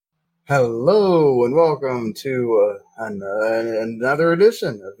Hello and welcome to another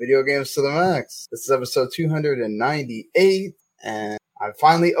edition of Video Games to the Max. This is episode 298, and I'm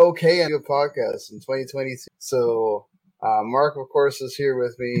finally okay on a podcast in 2022. So, Mark, of course, is here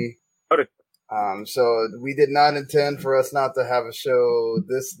with me. Okay. So we did not intend for us not to have a show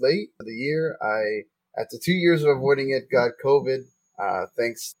this late in the year. After 2 years of avoiding it, got COVID.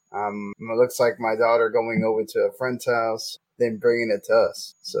 Thanks. It looks like my daughter going over to a friend's house, then bringing it to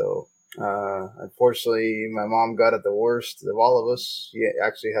us. So, unfortunately, my mom got it the worst of all of us. She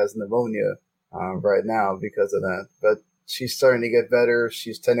actually has pneumonia right now because of that. But she's starting to get better.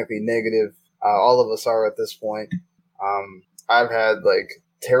 She's technically negative. All of us are at this point. I've had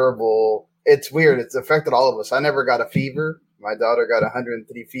terrible. It's weird. It's affected all of us. I never got a fever. My daughter got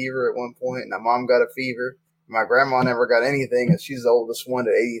 103 fever at one point, and my mom got a fever. My grandma never got anything, and she's the oldest one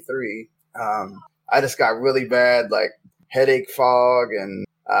at 83. I just got really bad, headache, fog, and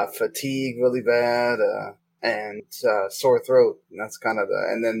fatigue really bad, and sore throat. And that's kind of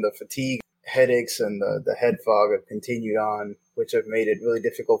and then the fatigue, headaches, and the head fog have continued on, which have made it really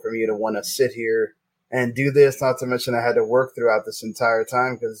difficult for me to want to sit here and do this. Not to mention I had to work throughout this entire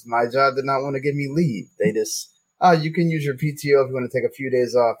time because my job did not want to give me leave. They just, you can use your PTO if you want to take a few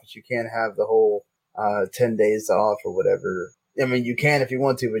days off, but you can't have the whole 10 days off or whatever. I mean, you can if you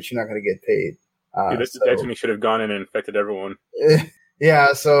want to, but you're not going to get paid. That's when you should have gone in and infected everyone.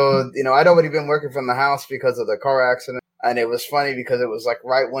 Yeah, so, I'd already been working from the house because of the car accident. And it was funny because it was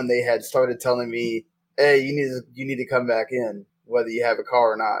right when they had started telling me, hey, you need to come back in, whether you have a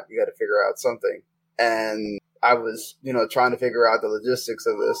car or not. You got to figure out something. And I was, trying to figure out the logistics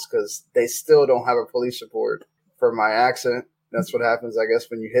of this because they still don't have a police report for my accident. That's what happens, I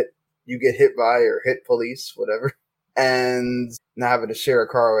guess, when you get hit by or hit police, whatever. And now having to share a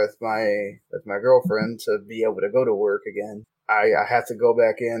car with my girlfriend to be able to go to work again. I had to go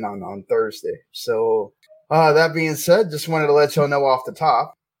back in on Thursday. So that being said, just wanted to let y'all know off the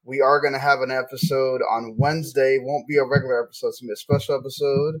top, we are going to have an episode on Wednesday. Won't be a regular episode. It's going to be a special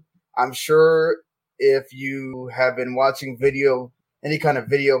episode. I'm sure if you have been watching any kind of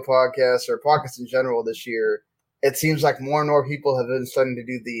video podcasts or podcasts in general this year, it seems like more and more people have been starting to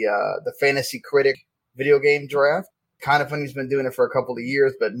do the Fantasy Critic video game draft. Kind of Funny's been doing it for a couple of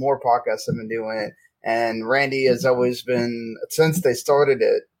years, but more podcasts have been doing it. And Randy has always been, since they started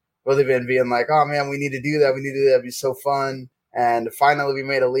it, really been being like, oh man, we need to do that. We need to do that. It'd be so fun. And finally we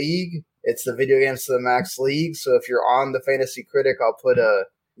made a league. It's the Video Games to the Max League. So if you're on the Fantasy Critic, I'll put a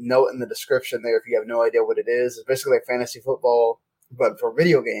note in the description there if you have no idea what it is. It's basically like fantasy football, but for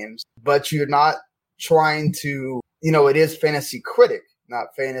video games. But you're not trying to, it is Fantasy Critic,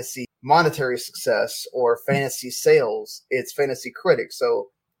 not fantasy monetary success or fantasy sales. It's Fantasy Critic. So,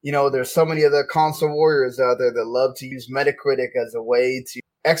 there's so many of the console warriors out there that love to use Metacritic as a way to.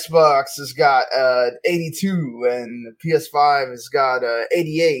 Xbox has got 82 and PS5 has got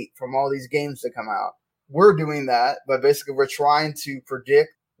 88 from all these games that come out. We're doing that, but basically we're trying to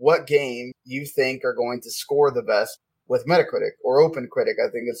predict what game you think are going to score the best with Metacritic or OpenCritic. I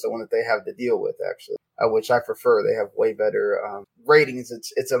think it's the one that they have to deal with, actually, which I prefer. They have way better ratings.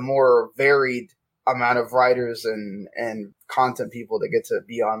 It's a more varied amount of writers and content people that get to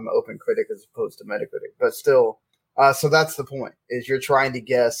be on OpenCritic as opposed to Metacritic. But still, so that's the point, is you're trying to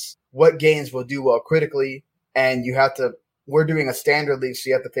guess what games will do well critically, and we're doing a standard league, so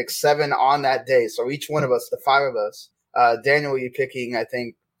you have to pick 7 on that day. So each one of us, the 5 of us, Daniel, you're picking, I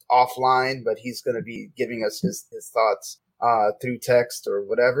think, offline, but he's going to be giving us his thoughts through text or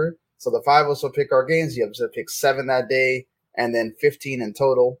whatever. So the 5 of us will pick our games. You have to pick 7 that day, and then 15 in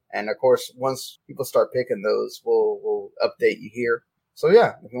total. And of course, once people start picking those, we'll update you here. So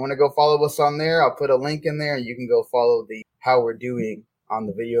yeah, if you want to go follow us on there, I'll put a link in there, and you can go follow how we're doing on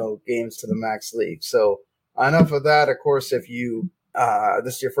the Video Games to the Max League. So enough of that. Of course, if you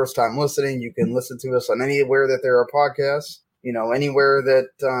this is your first time listening, you can listen to us on anywhere that there are podcasts. Anywhere that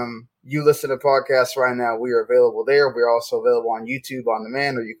you listen to podcasts right now, we are available there. We're also available on YouTube on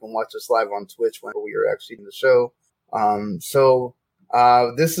demand, or you can watch us live on Twitch when we are actually in the show. So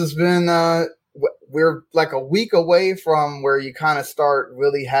this has been, we're like a week away from where you kind of start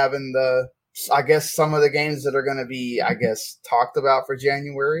really having some of the games that are going to be, talked about for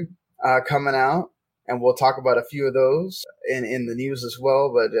January, coming out. And we'll talk about a few of those in the news as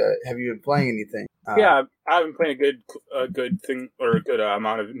well. But have you been playing anything? Yeah, I've been playing a good thing, or a good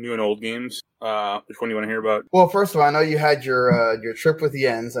amount of new and old games. Which one do you want to hear about? Well, first of all, I know you had your trip with the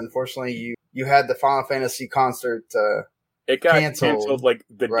Ends. Unfortunately, you had the Final Fantasy concert it got canceled like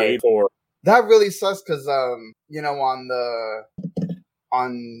the day before. That really sucks because on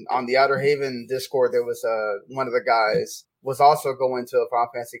the Outer Haven Discord, there was one of the guys was also going to a Final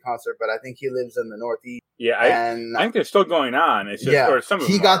Fantasy concert, but I think he lives in the Northeast. Yeah, And I think they're still going on. It's just, yeah, or some of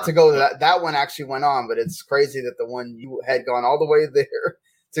he them got are. to go to that. That one actually went on, but it's crazy that the one you had gone all the way there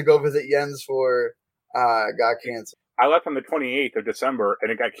to go visit Jens for got canceled. I left on the 28th of December,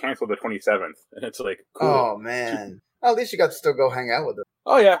 and it got canceled the 27th. And it's like, cool. Oh man, at least you got to still go hang out with him.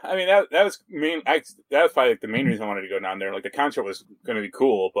 Oh yeah, I mean that was main. That was probably like the main reason I wanted to go down there. Like the concert was going to be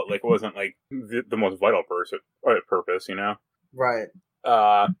cool, but like it wasn't like the most vital purpose, you know. Right.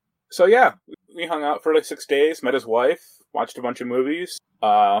 So yeah, we hung out for like 6 days. Met his wife. Watched a bunch of movies.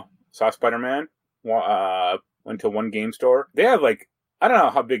 Saw Spider-Man. Went to one game store. They have like, I don't know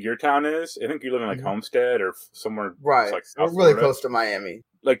how big your town is. I think you live in like Homestead or somewhere. Right. Like We're really close to Miami.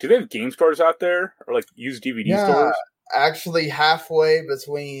 Like, do they have game stores out there or like used DVD stores? Actually, halfway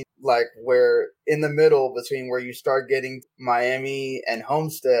between like where in the middle between where you start getting Miami and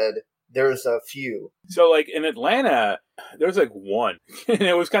Homestead, there's a few. So like in Atlanta, there's like one, and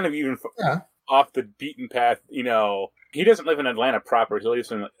it was kind of even off the beaten path. You know, he doesn't live in Atlanta proper. He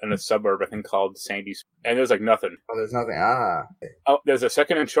lives in a suburb, I think, called Sandy, and there's like nothing. Oh, there's nothing. Oh, there's a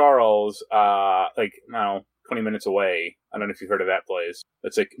Second and Charles, like now 20 minutes away. I don't know if you've heard of that place.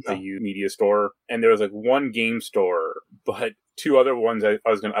 It's like a media store, and there was like one game store, but two other ones I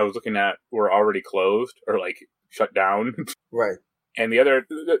was looking at were already closed or like shut down. Right. And the other,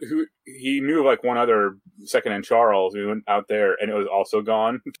 who he knew like one other Second and Charles. We went out there, and it was also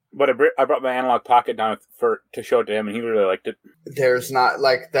gone. But I brought my analog pocket down to show it to him, and he really liked it. There's not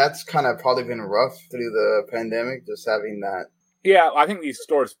like that's kind of probably been rough through the pandemic, just having that. Yeah, I think these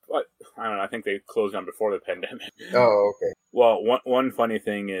stores, I don't know, I think they closed down before the pandemic. Oh, okay. Well, one funny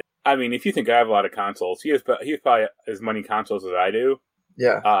thing is, I mean, if you think I have a lot of consoles, he has probably as many consoles as I do.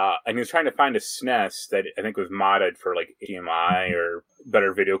 Yeah. And he was trying to find a SNES that I think was modded for like HDMI or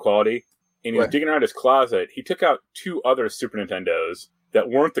better video quality. And he was digging around his closet. He took out two other Super Nintendos that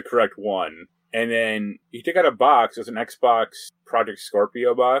weren't the correct one. And then he took out a box. It was an Xbox Project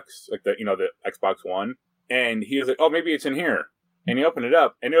Scorpio box, like the Xbox One. And he was like, oh, maybe it's in here. And he opened it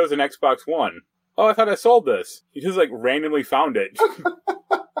up, and it was an Xbox One. Oh, I thought I sold this. He just, like, randomly found it.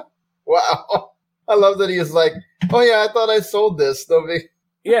 Wow. I love that he was like, oh, yeah, I thought I sold this.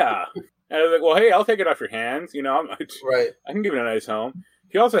 Yeah. And I was like, well, hey, I'll take it off your hands. You know, right. I can give it a nice home.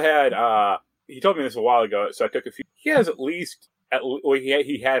 He also had, he told me this a while ago, so I took a few. He has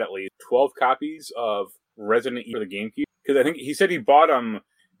he had at least 12 copies of Resident Evil for the GameCube. Because I think he said he bought them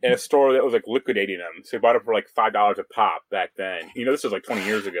in a store that was like liquidating them. So he bought it for like $5 a pop back then. You know, this was like 20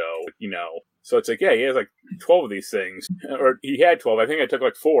 years ago, you know. So it's like, yeah, he has like 12 of these things. Or he had 12. I think I took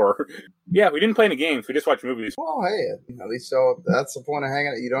like 4. Yeah, we didn't play any games. We just watched movies. Well, hey, at least so that's the point of hanging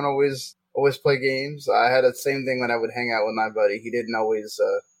out. You don't always play games. I had the same thing when I would hang out with my buddy. He didn't always,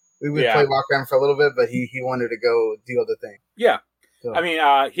 we would play Walkman for a little bit, but he wanted to go do other things. Yeah. So. I mean,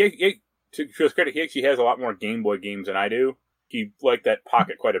 to his credit, he actually has a lot more Game Boy games than I do. He liked that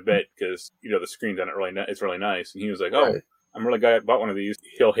Pocket quite a bit because, you know, the screen's on it it's really nice. And he was like, oh, I'm really glad I bought one of these.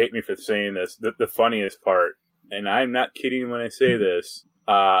 He'll hate me for saying this. The funniest part, and I'm not kidding when I say this,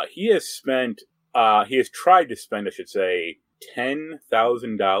 he has tried to spend, I should say,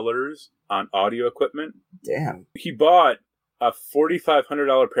 $10,000 on audio equipment. Damn. He bought a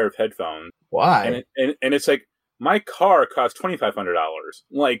 $4,500 pair of headphones. Why? And it's like, my car cost $2,500.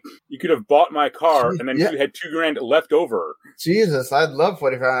 Like, you could have bought my car, and then you had $2,000 left over. Jesus, I'd love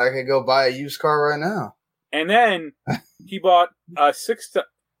 $4,500. I could go buy a used car right now. And then he bought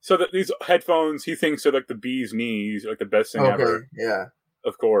so that these headphones he thinks are like the bee's knees, like the best thing ever. Yeah,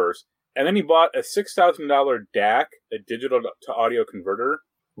 of course. And then he bought a $6,000 DAC, a digital to audio converter.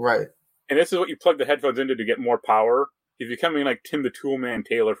 Right. And this is what you plug the headphones into to get more power. He's becoming like Tim the Toolman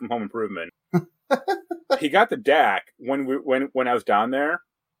Taylor from Home Improvement. He got the DAC when I was down there,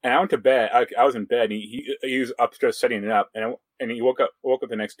 and I went to bed. I was in bed. And he was upstairs setting it up, and he woke up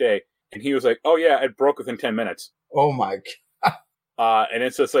the next day, and he was like, "Oh yeah, it broke within 10 minutes." Oh my god! And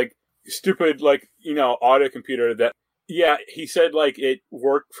it's just like stupid, like, you know, audio computer that. Yeah, he said like it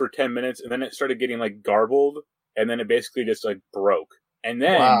worked for 10 minutes, and then it started getting like garbled, and then it basically just like broke. And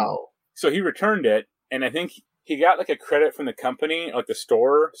then so he returned it, and I think he got like a credit from the company, like the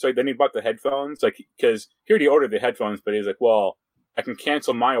store. So then he bought the headphones, like, because he already ordered the headphones, but he's like, well, I can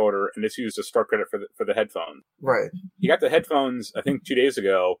cancel my order and just use the store credit for the headphones. Right. He got the headphones, I think, 2 days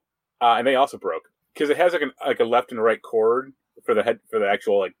ago, and they also broke because it has like a left and right cord for the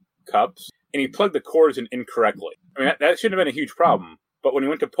actual like cups, and he plugged the cords in incorrectly. I mean, that shouldn't have been a huge problem, but when he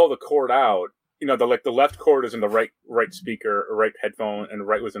went to pull the cord out, you know, the left cord is in the right speaker, or right headphone, and the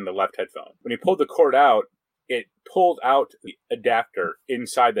right was in the left headphone. When he pulled the cord out, it pulled out the adapter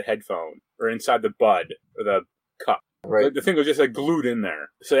inside the headphone or inside the bud or the cup. Right. Like, the thing was just like glued in there.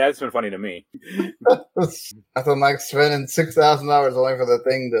 So that's been funny to me. Nothing like spending $6,000 only for the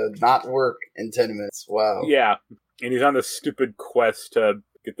thing to not work in 10 minutes. Wow. Yeah, and he's on this stupid quest to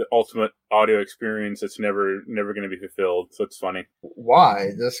get the ultimate audio experience that's never going to be fulfilled. So it's funny. Why?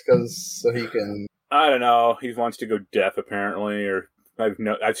 Just because so he can? I don't know. He wants to go deaf apparently, or I've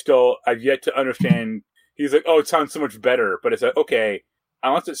yet to understand. He's like, oh, it sounds so much better, but it's like, okay,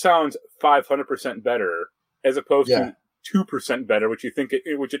 unless it sounds 500% better as opposed to 2% better, which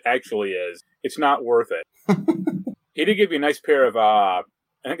it actually is, it's not worth it. He did give you a nice pair of I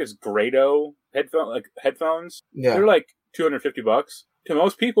think it's Grado headphones. Yeah, they're like $250. To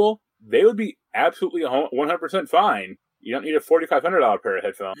most people, they would be absolutely 100% fine. You don't need a $4,500 pair of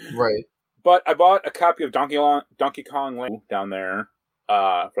headphones, right? But I bought a copy of Donkey Kong down there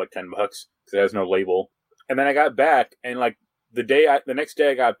for like $10 because it has no label. And then I got back, and like the next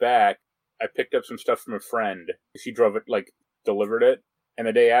day I got back, I picked up some stuff from a friend. She drove it, like delivered it, and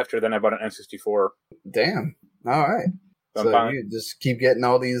the day after, then I bought an N64. Damn. All right. So you just keep getting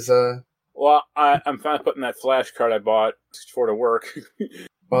all these. Well, I'm finally putting that flash card I bought for to work.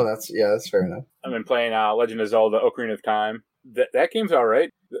 Well, that's fair enough. I've been playing Legend of Zelda: Ocarina of Time. That game's all right.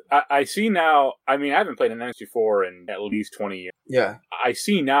 I see now. I mean, I haven't played an N64 in at least 20 years. Yeah. I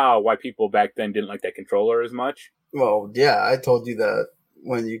see now why people back then didn't like that controller as much. Well, yeah, I told you that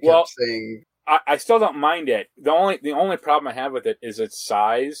when you kept saying. I still don't mind it. The only problem I have with it is its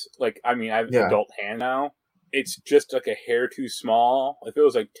size. Like, I mean, I have an adult hand now. It's just like a hair too small. If it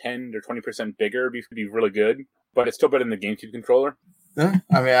was like 10 or 20% bigger, it'd be really good. But it's still better than the GameCube controller. I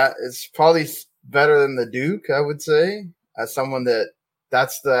mean, it's probably better than the Duke, I would say. As someone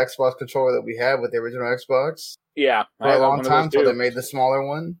that's the Xbox controller that we had with the original Xbox. Yeah. For a long time until they made the smaller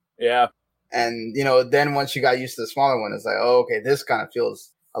one. Yeah. And, then once you got used to the smaller one, it's like, oh, okay, this kind of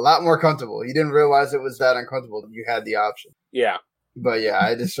feels a lot more comfortable. You didn't realize it was that uncomfortable. You had the option. Yeah. But yeah,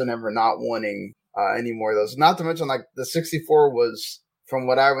 I just remember not wanting any more of those. Not to mention, like, the 64 was, from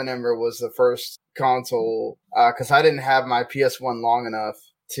what I remember, was the first console, because I didn't have my PS1 long enough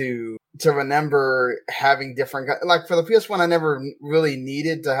to remember having different, like, for the PS1, I never really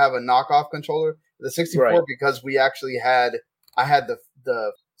needed to have a knockoff controller. The 64, because I had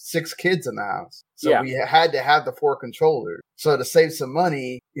the 6 kids in the house. So we had to have the 4 controllers. So to save some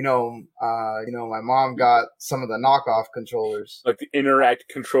money, my mom got some of the knockoff controllers. Like the Interact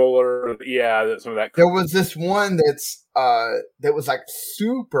controller. Yeah, some of that. There was this one that was like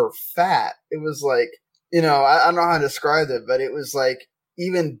super fat. It was like, I don't know how to describe it, but it was like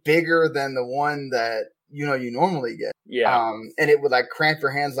even bigger than the one that, you normally get. Yeah. And it would like cramp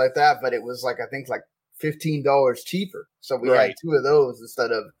your hands like that, but it was like, I think like $15 cheaper. So we had 2 of those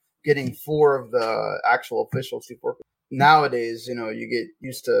instead of getting 4 of the actual official 64. Nowadays, you get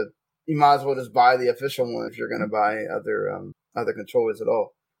used to, you might as well just buy the official one if you're going to buy other controllers at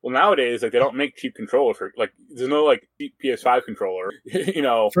all. Well, nowadays, like, they don't make cheap controllers for, like, there's no like cheap PS5 controller.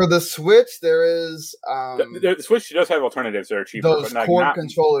 For the Switch, there is the Switch does have alternatives that are cheaper. Those but cord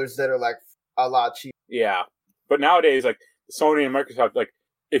controllers that are like a lot cheaper. Yeah, but nowadays, like Sony and Microsoft, like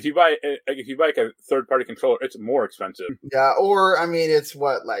if you buy like a third-party controller, it's more expensive. Yeah, or I mean, it's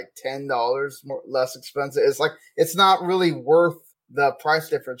what, like $10 less expensive. It's like it's not really worth the price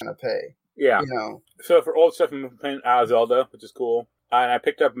difference you're gonna pay. Yeah, So for old stuff, I'm playing Zelda, which is cool. And I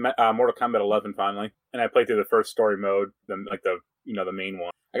picked up Mortal Kombat 11 finally, and I played through the first story mode, the main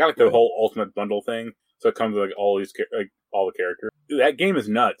one. I got like the whole Ultimate Bundle thing, so it comes with like all the characters. That game is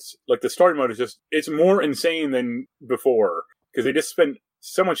nuts. Like the story mode it's more insane than before because they just spend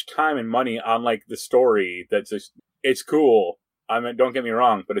so much time and money on like the story it's cool. I mean, don't get me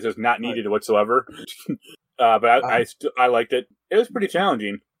wrong, but it's just not needed whatsoever. But I liked it. It was pretty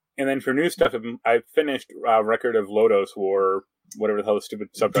challenging. And then for new stuff, I finished Record of Lodos War. Whatever the hell the stupid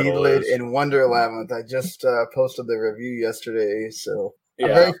subtitle is. in Wonderland. I just posted the review yesterday, so I'm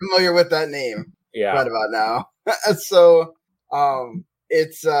very familiar with that name. Yeah. Right about now. So,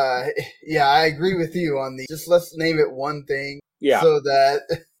 it's, I agree with you on just let's name it one thing. Yeah. So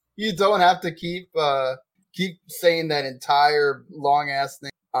that you don't have to keep saying that entire long ass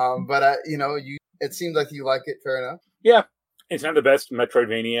thing. But it seems like you like it. Fair enough. Yeah. It's not the best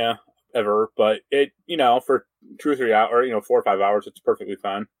Metroidvania ever, but it, for 2 or 3 hours, 4 or 5 hours, it's perfectly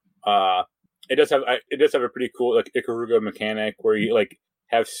fine. It does have a pretty cool like Ikaruga mechanic where you like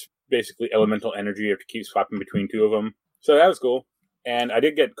have basically elemental energy. You have to keep swapping between 2 of them. So that was cool. And I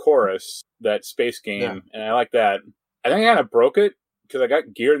did get Chorus, that space game, and I like that. I think I kind of broke it because I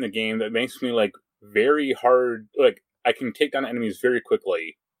got gear in the game that makes me like very hard. Like I can take down enemies very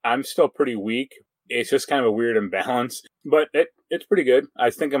quickly. I'm still pretty weak. it's just kind of a weird imbalance. But it's pretty good.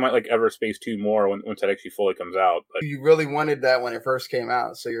 I think I might like Everspace 2 more once that actually fully comes out. But You really wanted that when it first came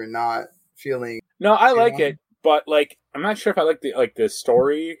out, so you're not feeling... no, I like wanted? it, but like I'm not sure if I like the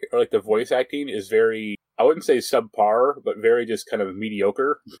story or like the voice acting is very, I wouldn't say subpar, but very just kind of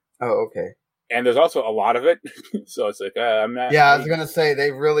mediocre. Oh, okay. And there's also a lot of it, so it's like I'm not. Yeah, I was gonna say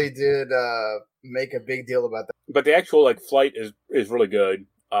they really did make a big deal about that. But the actual like flight is really good.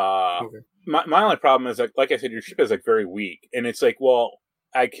 Okay. My only problem is like I said, your ship is like very weak, and it's like, well,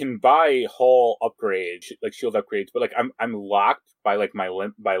 I can buy hull upgrades, like shield upgrades, but like I'm locked by like my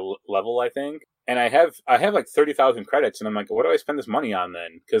level, I think, and I have like 30,000 credits, and I'm like, what do I spend this money on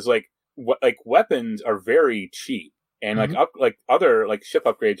then? Because like weapons are very cheap. And like other like ship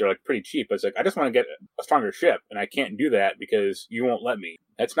upgrades are like pretty cheap. It's like I just want to get a stronger ship, and I can't do that because you won't let me.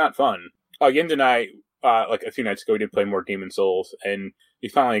 That's not fun. Yin and I, like a few nights ago, we did play more Demon Souls, and we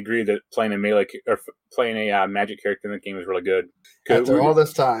finally agreed that playing a melee or playing a magic character in the game was really good. After all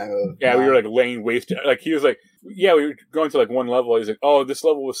this time, we were like laying waste. Like he was like, yeah, we were going to like one level. He's like, oh, this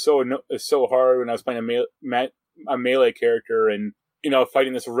level was so hard when I was playing a melee character, and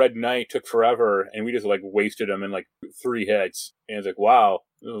fighting this red knight took forever, and we just like wasted him in like 3 hits. And it's like, wow,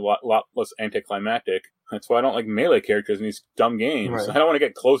 this is a lot less anticlimactic. That's why I don't like melee characters in these dumb games. Right. I don't want to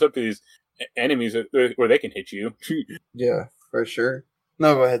get close up to these enemies where they can hit you. Yeah, for sure.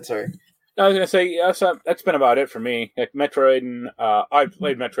 No, go ahead. Sorry. I was gonna say, yeah, so that's been about it for me. Like Metroid, and I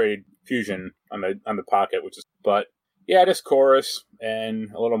played Metroid Fusion on the Pocket, but yeah, just Chorus and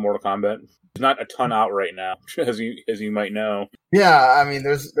a little Mortal Kombat. There's not a ton out right now, as you might know. Yeah, I mean,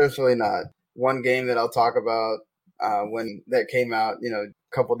 there's really not. One game that I'll talk about when that came out,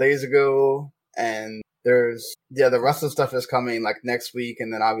 a couple days ago, and the rest of the stuff is coming like next week,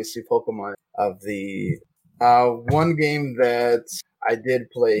 and then obviously Pokemon. Of the one game that I did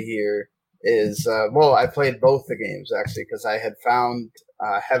play here is I played both the games actually because I had found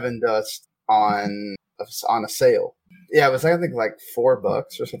Heaven Dust on a sale. Yeah, it was I think like $4 or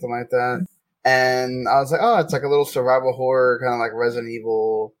something like that. And I was like, oh, it's like a little survival horror, kind of like Resident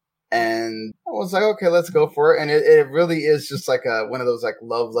Evil. And I was like, okay, let's go for it. And it really is just like one of those like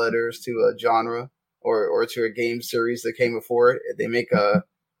love letters to a genre or to a game series that came before it. They make a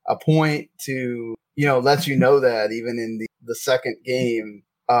point to, let you know that even in the second game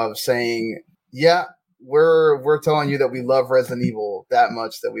of saying, yeah, we're telling you that we love Resident Evil that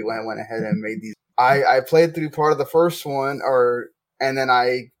much that we went ahead and made these. I played through part of the first one and then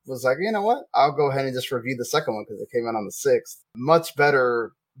I was like, you know what? I'll go ahead and just review the second one because it came out on the 6th. Much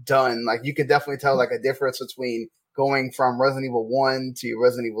better done. Like you could definitely tell like a difference between going from Resident Evil 1 to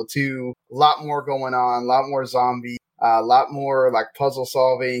Resident Evil 2. A lot more going on, a lot more zombies, a lot more like puzzle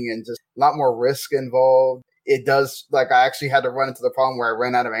solving and just a lot more risk involved. It does, like I actually had to run into the problem where I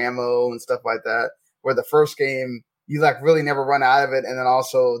ran out of ammo and stuff like that. Where the first game, you like really never run out of it. And then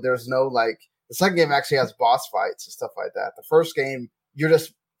also there's no like, the second game actually has boss fights and stuff like that. The first game, you're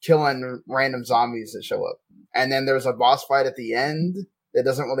just killing random zombies that show up. And then there's a boss fight at the end that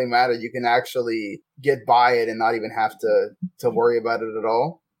doesn't really matter. You can actually get by it and not even have to worry about it at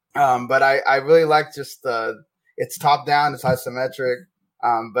all. But I really like just it's top down, it's isometric.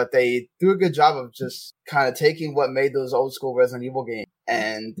 But they do a good job of just kind of taking what made those old school Resident Evil games.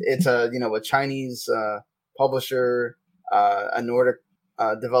 And it's a Chinese publisher, a Nordic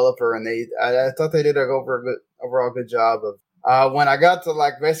developer, and I thought they did an overall good job of when I got to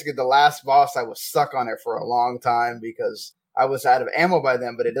like basically the last boss, I was stuck on it for a long time because I was out of ammo by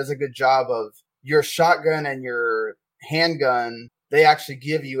then, but it does a good job of your shotgun and your handgun. They actually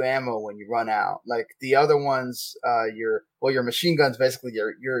give you ammo when you run out. Like the other ones, your machine guns, basically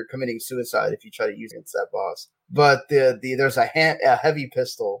you're committing suicide if you try to use it against that boss. But there's a heavy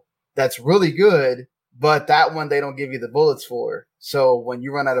pistol that's really good, but that one they don't give you the bullets for. So when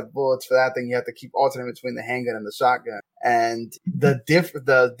you run out of bullets for that thing, you have to keep alternating between the handgun and the shotgun. And the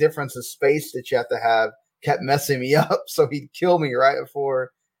difference of space that you have to have kept messing me up. So he'd kill me right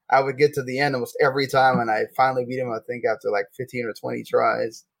before I would get to the end almost every time. And I finally beat him, I think, after like 15 or 20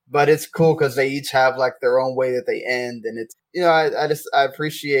 tries. But it's cool because they each have like their own way that they end. And it's, I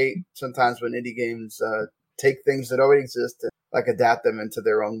appreciate sometimes when indie games take things that already exist and like adapt them into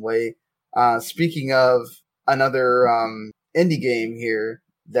their own way. Speaking of another indie game here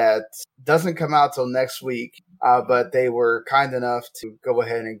that doesn't come out till next week, but they were kind enough to go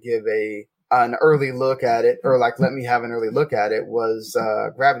ahead and give an early look at it, or like let me have an early look at it, was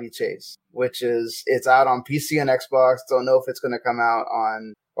Gravity Chase, which it's out on PC and Xbox. Don't know if it's going to come out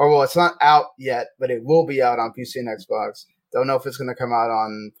it's not out yet, but it will be out on PC and Xbox. Don't know if it's going to come out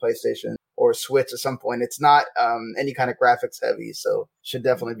on PlayStation or for Switch at some point. It's not any kind of graphics heavy, so should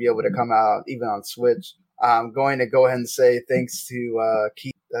definitely be able to come out even on Switch. I'm going to go ahead and say thanks to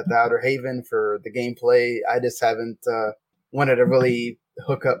Keith at the Outer Haven for the gameplay. I just haven't wanted to really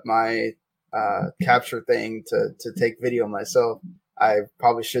hook up my capture thing to take video myself. I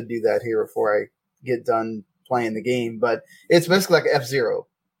probably should do that here before I get done playing the game, but it's basically like F-Zero.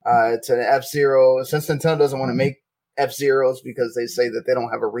 It's an F-Zero. Since Nintendo doesn't want to make F-Zeros because they say that they don't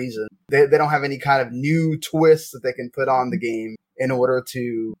have a reason. They don't have any kind of new twist that they can put on the game in order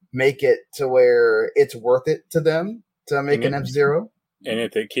to make it to where it's worth it to them to make an F-Zero. And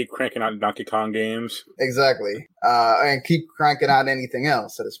if they keep cranking out Donkey Kong games. Exactly. And keep cranking out anything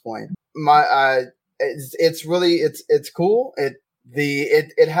else at this point. It's really cool.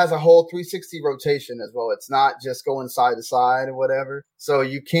 It has a whole 360 rotation as well. It's not just going side to side or whatever. So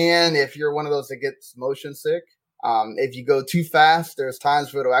you can, if you're one of those that gets motion sick, if you go too fast, there's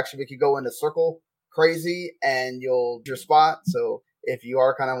times where it'll actually make you go into circle crazy and you'll lose your spot. So if you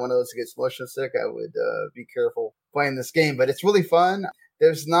are kind of one of those that gets motion sick, I would be careful playing this game. But it's really fun.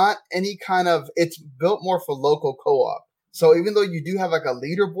 There's not any kind of, it's built more for local co-op. So even though you do have like a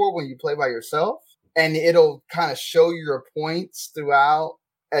leaderboard when you play by yourself, and it'll kind of show your points throughout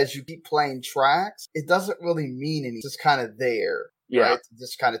as you keep playing tracks, it doesn't really mean anything. It's just kind of there, right? To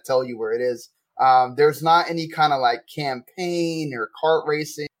just kind of tell you where it is. There's not any kind of like campaign or kart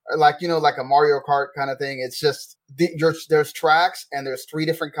racing, or like, like a Mario Kart kind of thing. It's just there's tracks and there's 3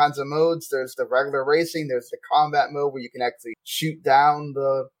 different kinds of modes. There's the regular racing. There's the combat mode where you can actually shoot down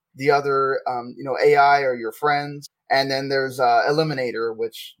the other, AI or your friends. And then there's Eliminator,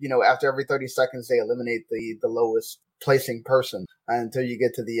 which, after every 30 seconds, they eliminate the lowest placing person until you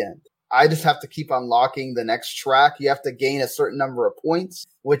get to the end. I just have to keep unlocking the next track. You have to gain a certain number of points,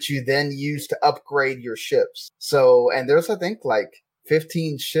 which you then use to upgrade your ships. So, and there's, I think, like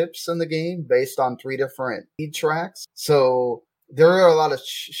 15 ships in the game based on 3 different speed tracks. So there are a lot of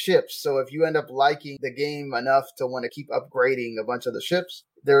ships. So if you end up liking the game enough to want to keep upgrading a bunch of the ships,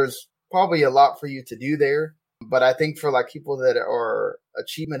 there's probably a lot for you to do there. But I think for like people that are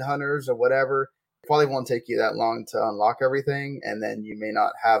achievement hunters or whatever, it probably won't take you that long to unlock everything. And then you may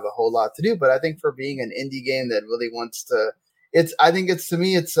not have a whole lot to do. But I think for being an indie game that really wants to, it's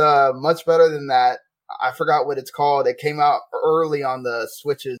much better than that. I forgot what it's called. It came out early on the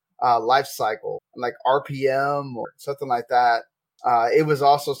Switch's life cycle, like RPM or something like that. It was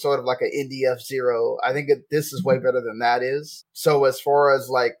also sort of like an indie F-Zero. I think this is way better than that is. So as far as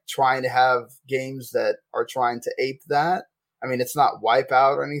like trying to have games that are trying to ape that, I mean, it's not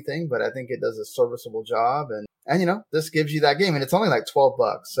Wipeout or anything, but I think it does a serviceable job. And this gives you that game, and it's only like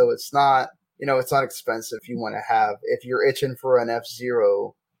 $12. So it's not, it's not expensive if you're itching for an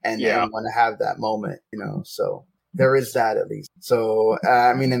F-Zero and then want to have that moment, so there is that at least. So,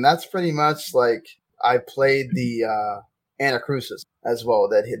 and that's pretty much like I played the, Anacrusis as well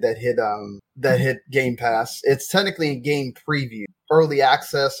that hit Game Pass. It's technically in game preview, early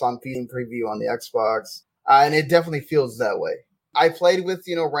access on game preview on the Xbox, and it definitely feels that way. I played with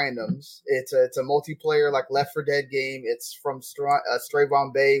randoms. It's a multiplayer like Left 4 Dead game. It's from Stray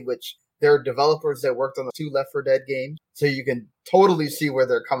Bombay, which they're developers that worked on the 2 Left 4 Dead games, so you can totally see where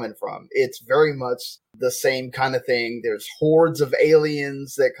they're coming from. It's very much the same kind of thing. There's hordes of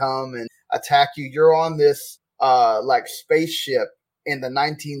aliens that come and attack you. You're on this like spaceship in the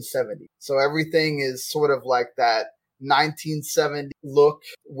 1970s. So everything is sort of like that 1970 look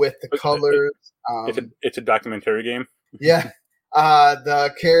with the colors. It's a documentary game. Yeah.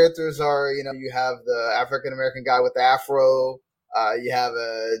 The characters are, you have the African American guy with the afro. You have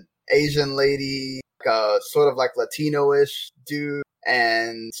a Asian lady, sort of like Latino-ish dude,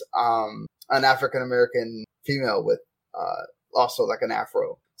 and an African American female with also like an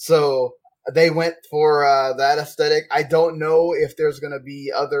afro. So they went for that aesthetic. I don't know if there's going to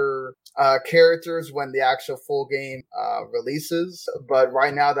be other characters when the actual full game releases, but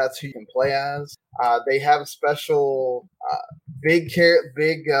right now that's who you can play as. They have special big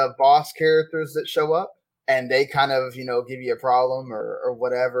boss characters that show up, and they kind of give you a problem or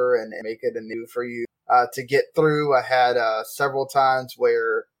whatever, and make it anew for you to get through. I had several times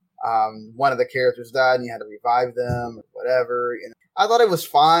where one of the characters died, and you had to revive them or whatever. I thought it was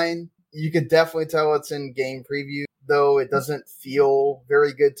fine. You could definitely tell it's in game preview, though it doesn't feel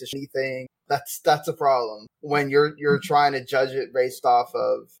very good to anything. That's a problem when you're trying to judge it based off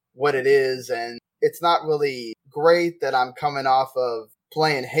of what it is, and it's not really great that I'm coming off of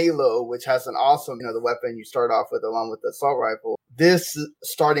playing Halo, which has an awesome, the weapon you start off with along with the assault rifle. This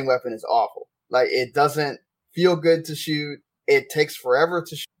starting weapon is awful. Like, it doesn't feel good to shoot. It takes forever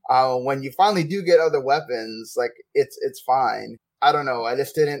to shoot. When you finally do get other weapons, like it's fine. I don't know. I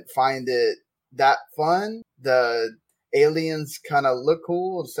just didn't find it that fun. The aliens kind of look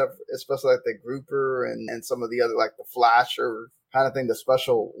cool, except especially like the grouper and some of the other like the flasher kind of thing the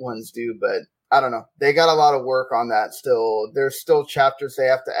special ones do. But I don't know. They got a lot of work on that still. There's still chapters they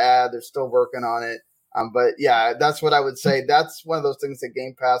have to add. They're still working on it. But yeah, that's what I would say. That's one of those things that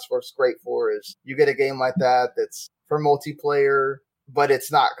Game Pass works great for is you get a game like that that's for multiplayer, but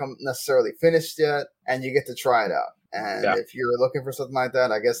it's not necessarily finished yet, and you get to try it out. And if you're looking for something like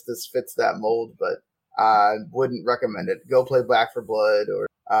that, I guess this fits that mold, but I wouldn't recommend it. Go play Back for Blood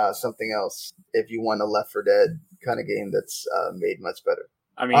or something else if you want a Left 4 Dead kind of game that's made much better.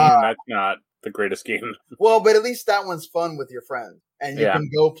 I mean, that's not the greatest game. Well, but at least that one's fun with your friends. And you can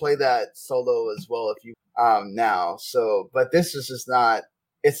go play that solo as well if you now. So, but this is just not,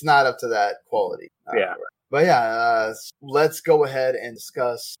 it's not up to that quality. But yeah, let's go ahead and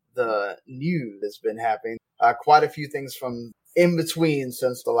discuss the news that's been happening. Quite a few things from in between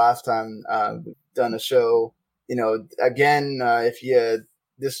since the last time we've done a show. You know, again, if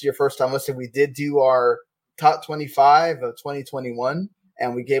this is your first time listening, we did do our top 25 of 2021.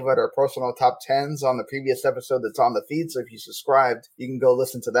 And we gave out our personal top 10s on the previous episode that's on the feed. So if you subscribed, you can go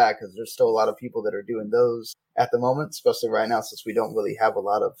listen to that because there's still a lot of people that are doing those at the moment, especially right now since we don't really have a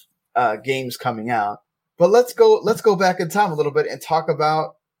lot of games coming out. But let's go back in time a little bit and talk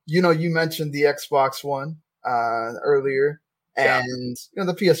about, you mentioned the Xbox One earlier, and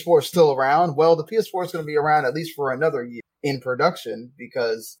the PS4 is still around. Well, the PS4 is going to be around at least for another year in production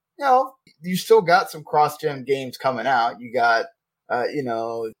because, you still got some cross-gen games coming out. You got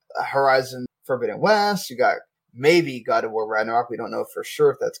Horizon Forbidden West. You got maybe God of War Ragnarok. We don't know for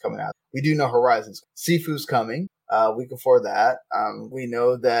sure if that's coming out. We do know Horizon's. Sifu's coming week before that. We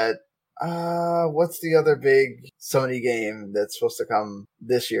know that what's the other big Sony game that's supposed to come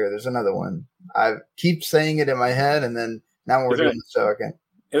this year? There's another one. I keep saying it in my head, and then now we're doing the show again.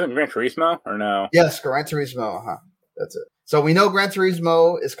 Isn't Gran Turismo or no? Yes, Gran Turismo. That's it. So we know Gran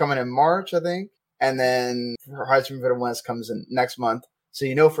Turismo is coming in March, I think. And then Horizon Forbidden West comes in next month.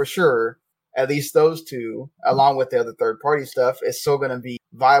 So for sure, at least those two, along with the other third-party stuff, is still going to be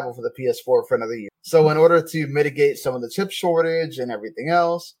viable for the PS4 for another year. So in order to mitigate some of the chip shortage and everything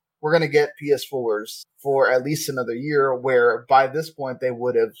else, we're going to get PS4s for at least another year, where by this point they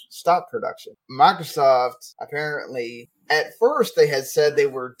would have stopped production. Microsoft, apparently, at first they had said they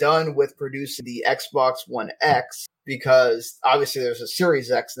were done with producing the Xbox One X, because obviously there's a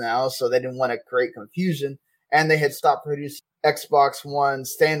Series X now, so they didn't want to create confusion. And they had stopped producing Xbox One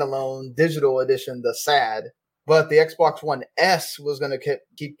standalone digital edition, the SAD. But the Xbox One S was going to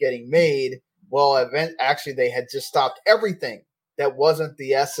keep getting made. Well, actually, they had just stopped everything that wasn't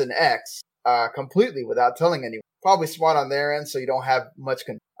the S and X completely without telling anyone. Probably smart on their end, so you don't have much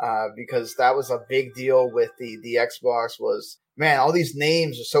because that was a big deal with the Xbox was, man, all these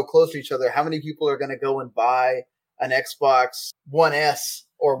names are so close to each other. How many people are going to go and buy an Xbox One S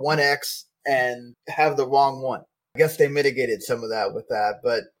or One X and have the wrong one? I guess they mitigated some of that with that.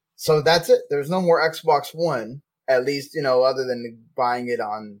 But so that's it. There's no more Xbox One, at least, other than buying it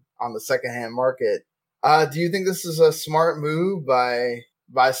on the secondhand market. Do you think this is a smart move by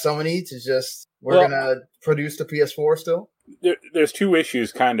Sony to just, going to produce the PS4 still? There's two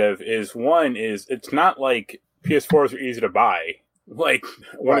issues, kind of. One is it's not like PS4s are easy to buy. Like,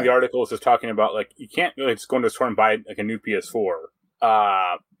 one of the articles is talking about, like, you can't really just go into a store and buy, like, a new PS4. You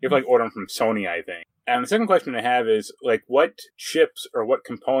have to, like, order them from Sony, I think. And the second question I have is, like, what chips or what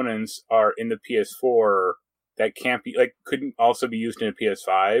components are in the PS4 that can't be, like, couldn't also be used in a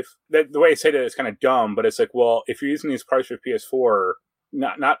PS5? The way I say that is kind of dumb, but it's like, well, if you're using these parts for PS4,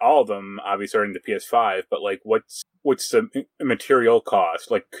 not all of them obviously are in the PS5, but like what's the material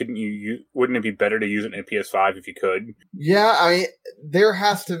cost? Like, wouldn't it be better to use it in a PS5 if you could? Yeah, I mean, there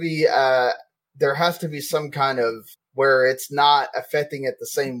has to be some kind of where it's not affecting it the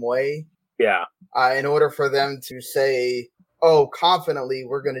same way. Yeah. In order for them to say, oh, confidently,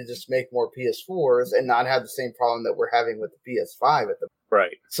 we're going to just make more PS4s and not have the same problem that we're having with the PS5 at the moment.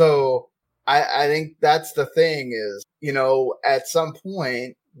 Right. So I think that's the thing is, at some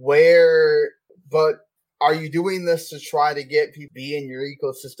point but are you doing this to try to get people to be in your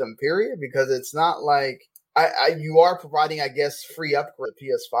ecosystem, period? Because it's not like you are providing, I guess, free upgrade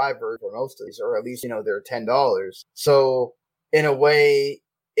PS5 for most of these, or at least, they're $10. So in a way,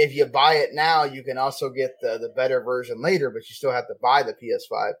 if you buy it now, you can also get the better version later, but you still have to buy the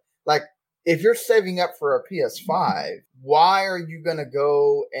PS5. Like, if you're saving up for a PS5, why are you going to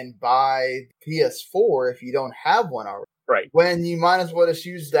go and buy PS4 if you don't have one already? Right. When you might as well just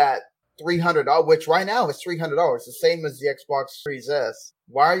use that $300, which right now is $300, the same as the Xbox Series S.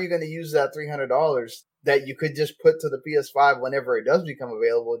 Why are you going to use that $300 that you could just put to the PS5 whenever it does become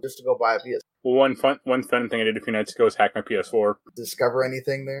available, just to go buy a PS. Well, one fun thing I did a few nights ago was hack my PS4. Discover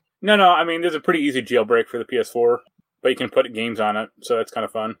anything there? No, I mean, there's a pretty easy jailbreak for the PS4, but you can put games on it, so that's kind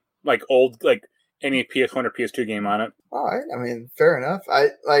of fun. Like any PS1 or PS2 game on it. All right, I mean, fair enough.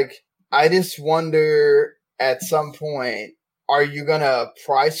 I just wonder at some point, are you gonna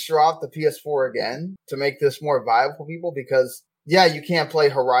price drop the PS4 again to make this more viable for people? Because yeah, you can't play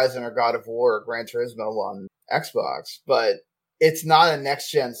Horizon or God of War or Gran Turismo on Xbox, but it's not a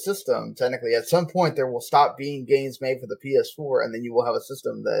next-gen system, technically. At some point, there will stop being games made for the PS4, and then you will have a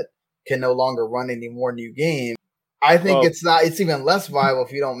system that can no longer run any more new games. I think it's even less viable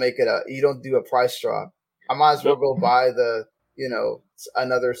if you don't do a price drop. I might as well go buy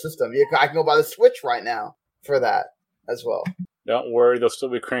another system. I can go buy the Switch right now for that as well. Don't worry, they'll still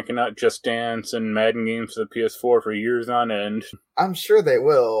be cranking out Just Dance and Madden games for the PS4 for years on end. I'm sure they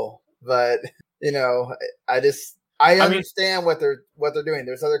will, but I understand what they're doing.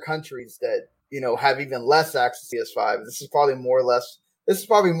 There's other countries that have even less access to PS5. This is probably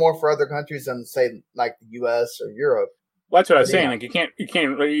more for other countries than, say, like the US or Europe. Well, that's what I was saying. Like you can't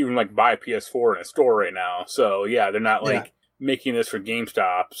even like buy a PS4 in a store right now. So yeah, they're not making this for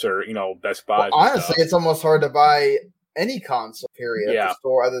GameStops or Best Buy. Well, honestly, it's almost hard to buy any console period at the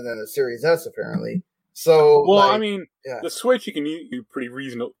store other than the Series S, apparently. So, I mean, the Switch you can pretty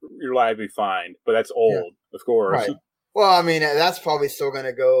reasonably reliably find, but that's old, of course. Right. Well, I mean, that's probably still going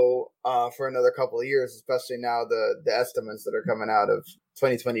to go for another couple of years, especially now the estimates that are coming out of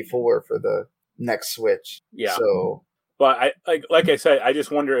 2024 for the next Switch. Yeah. So, but like I said, I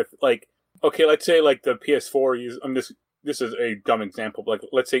just wonder if let's say the PS4 this is a dumb example, but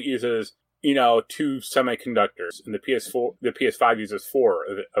let's say it uses 2 semiconductors, and the PS5 uses 4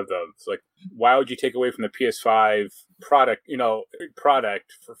 of those. Like, why would you take away from the PS5 product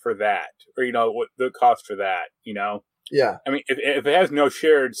for that, or what the cost for that? Yeah. I mean, if it has no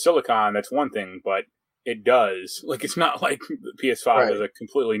shared silicon, that's one thing, but it does. Like, it's not like the PS5 is a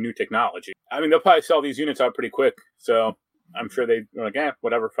completely new technology. I mean, they'll probably sell these units out pretty quick, so I'm sure they're like,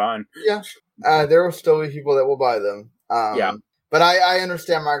 whatever, fine. Yeah. There will still be people that will buy them. Yeah. But I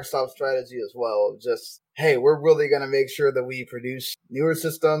understand Microsoft's strategy as well. Just, hey, we're really going to make sure that we produce newer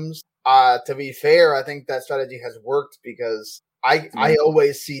systems. To be fair, I think that strategy has worked because I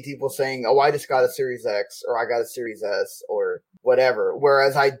always see people saying, oh, I just got a Series X or I got a Series S or whatever.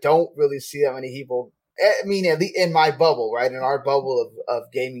 Whereas I don't really see that many people. I mean, at least in my bubble, right? In our bubble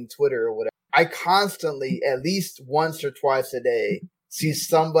of gaming Twitter or whatever, I constantly, at least once or twice a day, see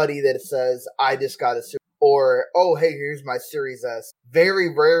somebody that says, I just got a Series, or, oh, hey, here's my Series S.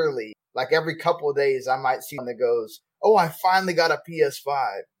 Very rarely, like every couple of days, I might see one that goes, oh, I finally got a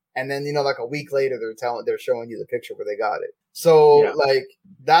PS5. And then, like a week later, they're showing you the picture where they got it. So,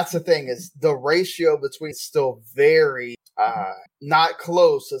 that's the thing, is the ratio between still very not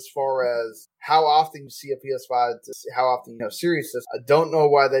close as far as how often you see a PS5 to how often Series S. I don't know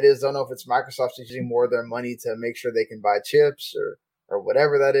why that is. Don't know if it's Microsoft using more of their money to make sure they can buy chips or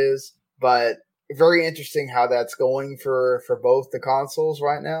whatever that is. But very interesting how that's going for both the consoles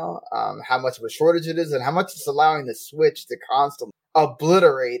right now. How much of a shortage it is and how much it's allowing the Switch to constantly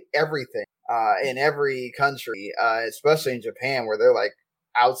obliterate everything in every country, especially in Japan, where they're like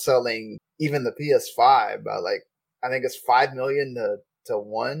outselling even the PS5 by I think it's 5 million to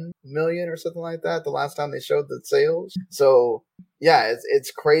 1 million or something like that the last time they showed the sales. So yeah,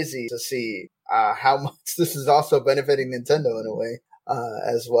 it's crazy to see how much this is also benefiting Nintendo in a way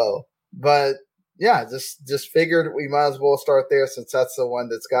as well. But yeah, just figured we might as well start there, since that's the one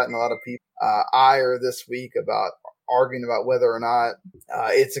that's gotten a lot of people ire this week about arguing about whether or not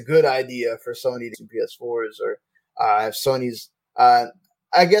it's a good idea for Sony to do PS4s, or if Sony's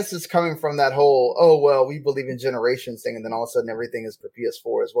I guess it's coming from that whole, oh, well, we believe in generations thing, and then all of a sudden everything is for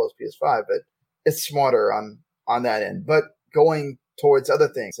PS4 as well as PS5, but it's smarter on that end. But going towards other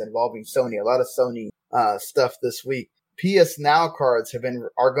things involving Sony, a lot of Sony stuff this week. PS Now cards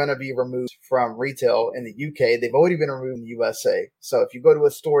are going to be removed from retail in the UK. They've already been removed in the USA. So if you go to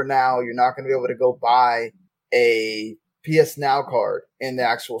a store now, you're not going to be able to go buy a PS Now card in the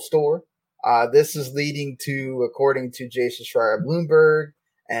actual store. This is leading to, according to Jason Schreier of Bloomberg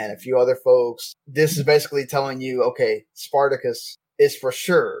and a few other folks, this is basically telling you, okay, Spartacus is for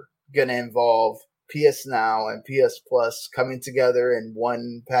sure going to involve PS Now and PS Plus coming together in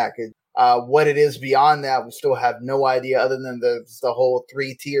one package. What it is beyond that, we still have no idea, other than the whole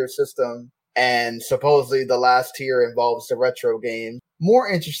 3-tier system. And supposedly the last tier involves the retro game. More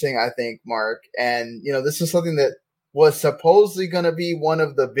interesting, I think, Mark. And, this is something that was supposedly going to be one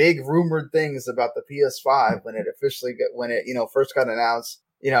of the big rumored things about the PS5 when it first got announced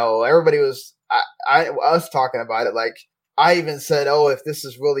everybody was us talking about it. Like I even said, oh, if this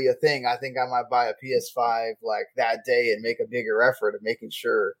is really a thing, I think I might buy a PS5 like that day and make a bigger effort of making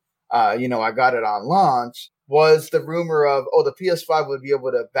sure, I got it on launch. Was the rumor of, oh, the PS5 would be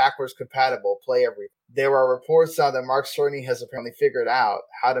able to backwards compatible play everything. There are reports now that Mark Cerny has apparently figured out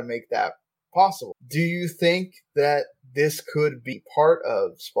how to make that possible. Do you think that this could be part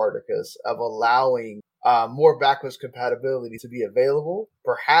of Spartacus, of allowing more backwards compatibility to be available?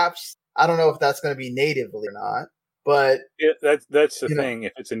 Perhaps, I don't know if that's going to be natively or not, but that's the thing.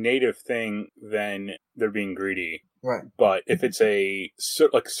 If it's a native thing, then they're being greedy. Right. But if it's a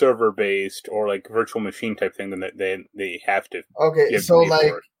like server based or like virtual machine type thing, then they have to. Okay, so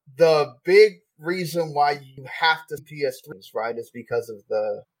like the big reason why you have to PS3s, right, is because of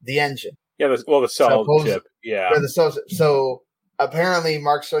the engine. Yeah, the cell chip. Yeah, the cell. So apparently,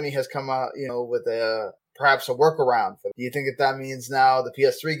 Mark Cerny has come out, with perhaps a workaround. Do you think that means now the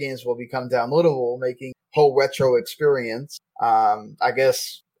PS3 games will become downloadable, making whole retro experience? I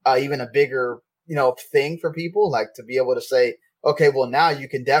guess even a bigger thing for people, like to be able to say, okay, well now you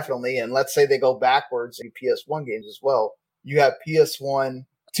can definitely, and let's say they go backwards to PS1 games as well. You have PS1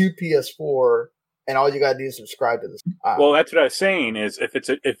 to PS4, and all you gotta do is subscribe to this. Well, that's what I was saying. Is if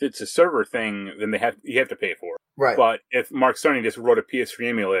it's a server thing, then you have to pay for it. Right. But if Mark Cerny just wrote a PS3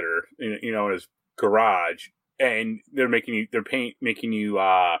 emulator, in his garage, and they're making you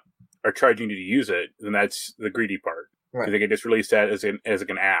are charging you to use it, then that's the greedy part. Right. They can just release that as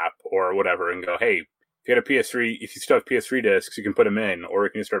an app or whatever, and go, hey, if you had a PS3, if you still have PS3 discs, you can put them in, or you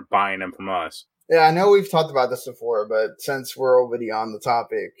can just start buying them from us. Yeah, I know we've talked about this before, but since we're already on the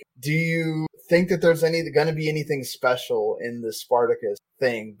topic, do you think that there's going to be anything special in the Spartacus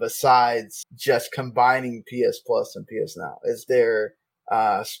thing besides just combining PS Plus and PS Now? Is there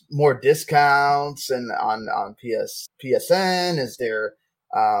more discounts and on PSN? Is there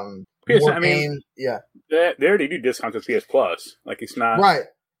more games? Yeah, they already do discounts with PS Plus. Like it's not right.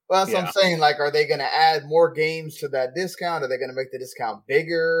 Well, that's what I'm saying. Like, are they going to add more games to that discount? Are they going to make the discount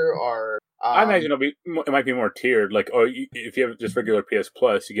bigger? Or I imagine it might be more tiered. Like, if you have just regular PS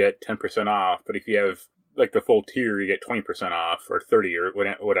Plus, you get 10% off. But if you have like the full tier, you get 20% off or 30 or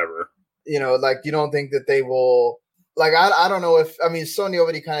whatever. Like you don't think that they will. Like I don't know if Sony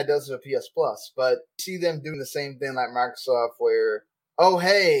already kind of does it with PS Plus, but you see them doing the same thing like Microsoft, where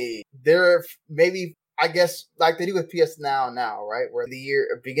they're maybe. I guess like they do with PS Now, right? Where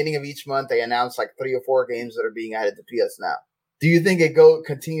beginning of each month, they announce like 3 or 4 games that are being added to PS Now. Do you think it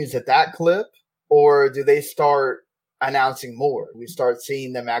continues at that clip, or do they start announcing more? We start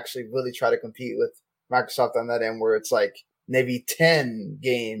seeing them actually really try to compete with Microsoft on that end, where it's like maybe 10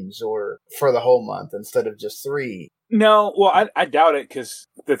 games or for the whole month instead of just 3. No, well, I doubt it because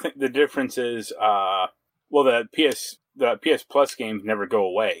the difference is, the PS Plus games never go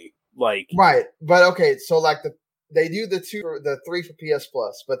away. Like right, but okay, so like they do the 3 for PS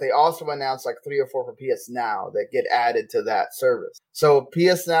Plus, but they also announce like 3 or 4 for PS Now that get added to that service. So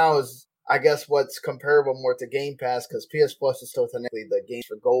PS Now is, I guess, what's comparable more to Game Pass because PS Plus is still technically the games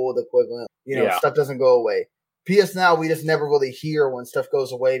for gold equivalent. Stuff doesn't go away. PS Now, we just never really hear when stuff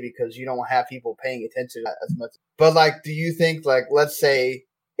goes away because you don't have people paying attention to that as much. But like, do you think, like, let's say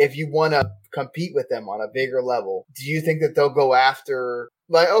if you want to compete with them on a bigger level, do you think that they'll go after,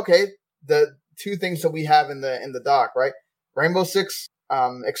 like, okay, the 2 things that we have in the dock, right? Rainbow Six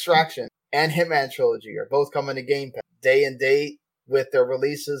Extraction and Hitman Trilogy are both coming to Game Pass day and date with the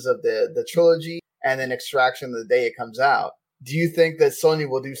releases of the trilogy, and then Extraction the day it comes out. Do you think that Sony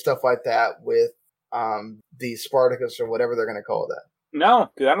will do stuff like that with the Spartacus or whatever they're going to call that? No,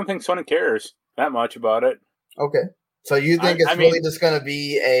 because I don't think Sony cares that much about it. Okay. So you think it's really just going to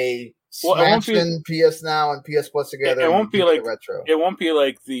be a smashing PS Now and PS Plus together? It won't be like retro. It won't be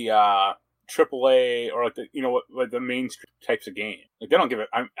like the AAA or like the like the mainstream types of game. Like they don't give it.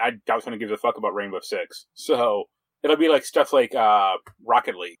 I doubt Sony gives a fuck about Rainbow Six. So it'll be like stuff like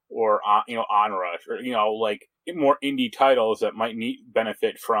Rocket League or Onrush or like more indie titles that might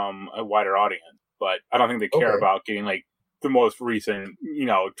benefit from a wider audience. But I don't think they care about getting like the most recent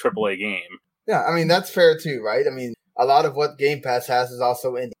AAA game. Yeah, I mean that's fair too, right? I mean, a lot of what Game Pass has is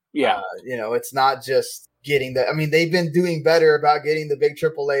also indie. Yeah, it's not just getting the. I mean, they've been doing better about getting the big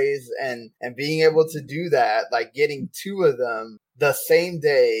AAAs and being able to do that, like getting 2 of them the same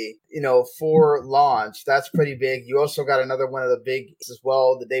day, for launch. That's pretty big. You also got another one of the big as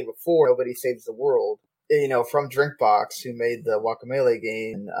well the day before. Nobody Saves the World. From Drinkbox, who made the Guacamelee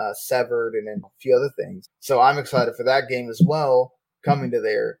game, Severed, and then a few other things. So I'm excited for that game as well coming to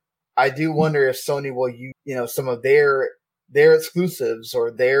there. I do wonder if Sony will use, some of their exclusives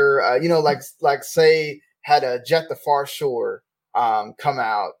or their, like say had a Jet the Far Shore come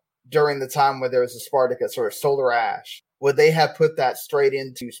out during the time where there was a Spartacus or a Solar Ash, would they have put that straight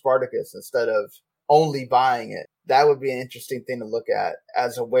into Spartacus instead of only buying it? That would be an interesting thing to look at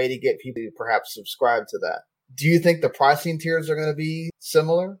as a way to get people to perhaps subscribe to that. Do you think the pricing tiers are going to be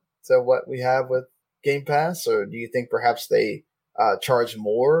similar to what we have with Game Pass, or do you think perhaps they charge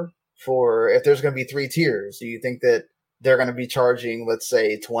more for, if there's going to be 3 tiers, do you think that they're going to be charging, let's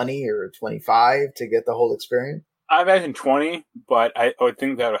say, 20 or 25 to get the whole experience? I imagine 20, but I would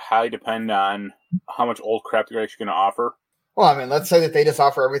think that would highly depend on how much old crap they're actually going to offer. Well, I mean, let's say that they just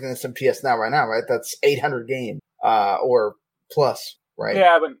offer everything that's in PS Now right now, right? That's 800 games or plus, right?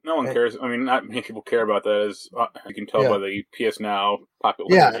 Yeah, but no one cares. I mean, not many people care about that, as you can tell by the PS Now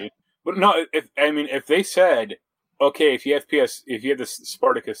popularity. Yeah. But no, if they said, okay, if you have this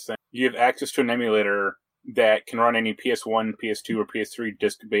Spartacus thing, you have access to an emulator that can run any PS1, PS2, or PS3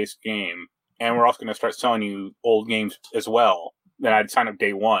 disc-based game, and we're also going to start selling you old games as well, then I'd sign up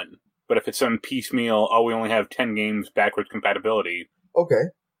day one. But if it's some piecemeal, we only have 10 games backwards compatibility. Okay,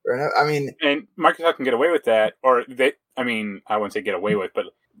 fair enough. I mean, and Microsoft can get away with that, or I wouldn't say get away with, but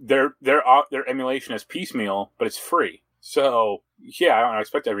their emulation is piecemeal, but it's free. So yeah, I don't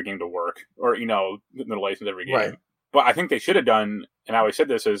expect every game to work, or the license every game. Right. But I think they should have done, and I always said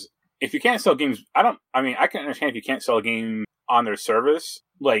this, is if you can't sell games, I can understand if you can't sell a game on their service,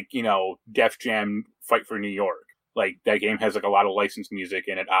 like, Def Jam Fight for New York. Like, that game has like a lot of licensed music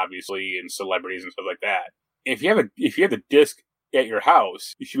in it, obviously, and celebrities and stuff like that. If you have the disc at your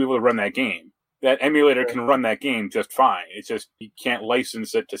house, you should be able to run that game. That emulator can run that game just fine. It's just you can't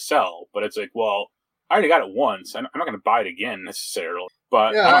license it to sell. But it's like, well, I already got it once. I'm not going to buy it again necessarily.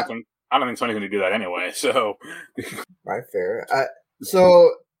 But yeah, I don't think Sony's going to do that anyway. So, right, fair.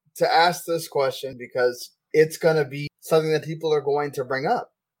 So to ask this question, because it's going to be something that people are going to bring up.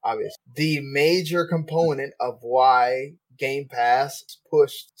 Obviously, the major component of why Game Pass is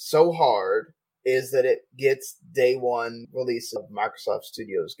pushed so hard is that it gets day one release of Microsoft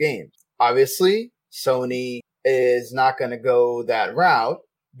Studios games. Obviously, Sony is not going to go that route.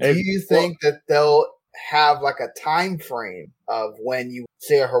 Do you think that they'll have like a time frame of when you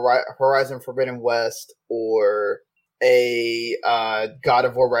say a Horizon Forbidden West or a God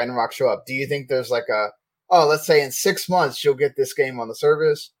of War Ragnarok show up? Do you think there's like let's say in 6 months you'll get this game on the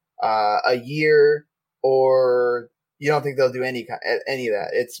service, a year, or you don't think they'll do any of that?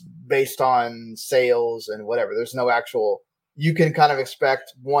 It's based on sales and whatever. There's no actual. You can kind of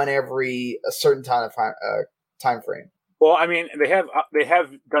expect one every a certain time frame. Well, I mean, they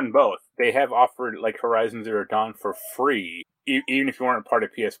have done both. They have offered like Horizon Zero Dawn for free, even if you weren't part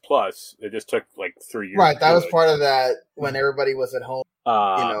of PS Plus. It just took like 3 years. Right, that was part of that when everybody was at home.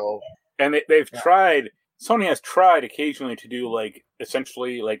 And they've tried. Sony has tried occasionally to do like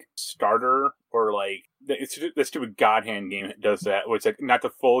essentially like starter, or like the stupid God Hand game that does that, where it's like not the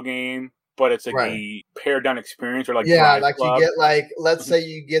full game, but it's like the pared down experience, or like like Club. You get like, let's say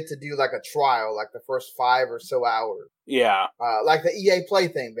you get to do like a trial, like the first 5 or so hours. Yeah, like the EA Play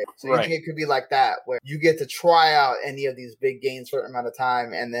thing, basically. So you think it could be like that, where you get to try out any of these big games for a certain amount of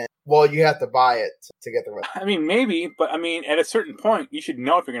time, and then you have to buy it to get the rest. I mean, maybe, but I mean, at a certain point, you should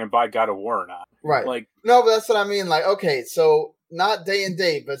know if you're going to buy God of War or not. Right. Like, no, but that's what I mean. Like, okay, so not day and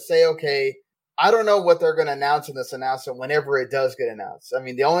date, but say, okay, I don't know what they're going to announce in this announcement whenever it does get announced. I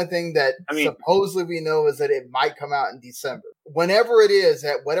mean, the only thing that supposedly we know is that it might come out in December. Whenever it is,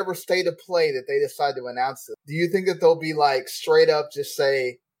 at whatever state of play that they decide to announce it, do you think that they'll be like straight up just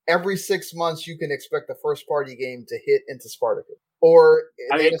say, every 6 months you can expect the first party game to hit into Spartacus? Or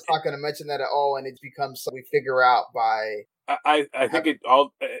they're just not going to mention that at all, and it becomes something we figure out by... I think it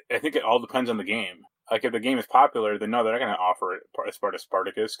all depends on the game. Like, if the game is popular, then no, they're not going to offer it as part of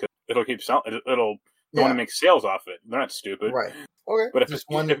Spartacus, because it'll keep selling. They want to make sales off it. They're not stupid, right? Okay, but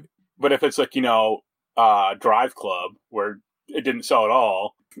if it's like Drive Club, where it didn't sell at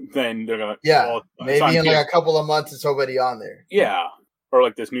all, then they're gonna maybe in like a couple of months it's already on there. Yeah, or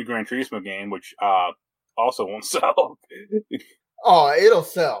like this new Gran Turismo game, which also won't sell. Oh, it'll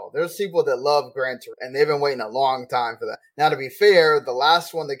sell. There's people that love Gran Turismo, and they've been waiting a long time for that. Now, to be fair, the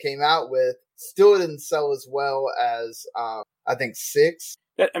last one that came out with still didn't sell as well as I think 6.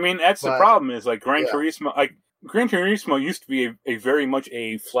 That's the problem. Is like Gran Turismo. Like, Gran Turismo used to be a very much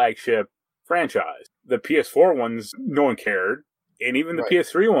a flagship franchise. The PS4 ones, no one cared, and even the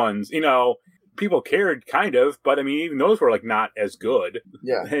PS3 ones, people cared kind of, but I mean, even those were like not as good.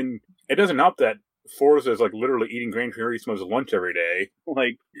 Yeah, and it doesn't help that Forza is like literally eating Gran Turismo's lunch every day.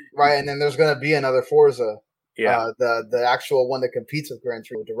 Like, right, and then there's going to be another Forza. Yeah, the actual one that competes with Gran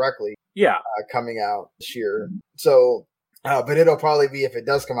Turismo directly. Yeah, coming out this year. So, but it'll probably be, if it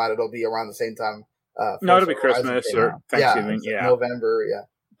does come out, it'll be around the same time No, it'll be Horizon Christmas came or out. Yeah, Thanksgiving. it's like Yeah, November. Yeah,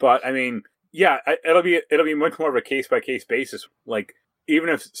 but I mean, yeah, it'll be much more of a case by case basis. Like even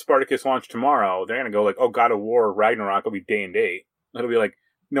if Spartacus launched tomorrow, they're gonna go like, oh, God of War Ragnarok will be day and date. It'll be like,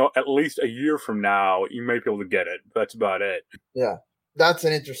 no, at least a year from now, you might be able to get it. But that's about it. yeah. That's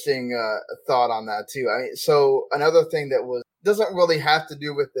an interesting thought on that too. I mean, so another thing that doesn't really have to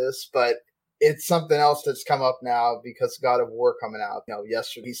do with this, but it's something else that's come up now because God of War coming out,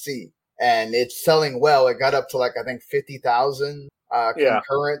 yesterday PC, and it's selling well. It got up to like I think 50,000 Yeah,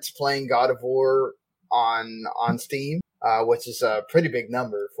 concurrents playing God of War on Steam, which is a pretty big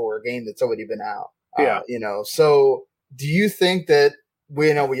number for a game that's already been out. yeah. So do you think that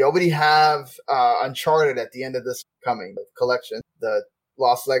we already have Uncharted at the end of this coming collection, the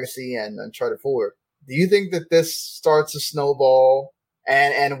Lost Legacy and Uncharted 4. Do you think that this starts a snowball?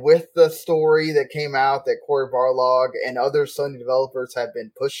 And with the story that came out that Cory Barlog and other Sony developers have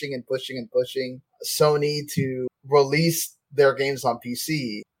been pushing and pushing and pushing Sony to release their games on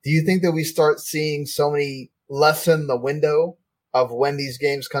PC, do you think that we start seeing Sony lessen the window of when these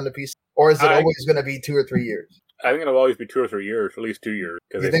games come to PC? Or is it always going to be 2 or 3 years? I think it'll always be 2 or 3 years, at least 2 years.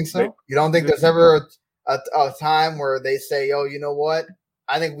 You think so? You don't think there's ever a time where they say, oh, you know what?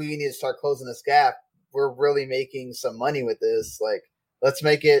 I think we need to start closing this gap. We're really making some money with this. Like, let's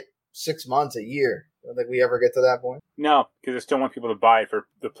make it 6 months, a year. I don't think we ever get to that point. No, because I still want people to buy it for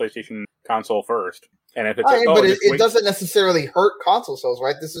the PlayStation console first. And if it's but it doesn't necessarily hurt console sales,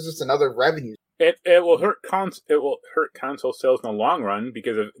 right? This is just another revenue. It will hurt console sales in the long run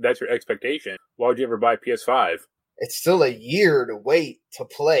because that's your expectation. Why would you ever buy PS5? It's still a year to wait to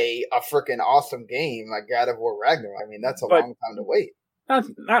play a freaking awesome game like God of War Ragnarok. I mean, that's a long time to wait.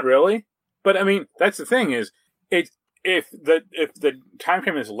 Not really. But I mean, that's the thing is, if the time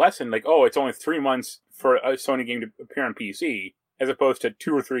frame is lessened, like, oh, it's only 3 months for a Sony game to appear on PC, as opposed to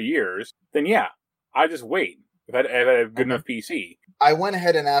 2 or 3 years, then yeah, I just wait if I have a good enough PC. I went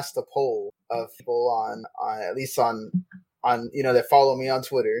ahead and asked a poll of people on at least on that follow me on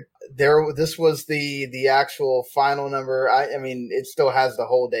Twitter. This was the actual final number. I mean, it still has the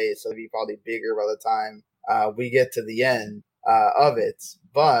whole day, so it'll be probably bigger by the time we get to the end of it.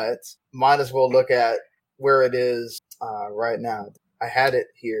 But might as well look at where it is right now. I had it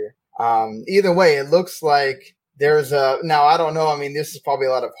here. Either way, it looks like there's now I don't know. I mean, this is probably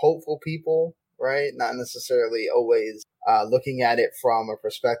a lot of hopeful people, right? Not necessarily always looking at it from a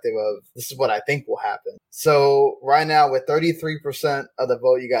perspective of this is what I think will happen. So right now with 33% of the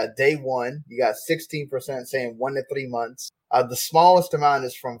vote, you got day one, you got 16% saying 1 to 3 months. The smallest amount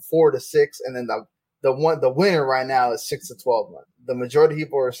is from 4 to 6. And then the winner right now is 6 to 12 months. The majority of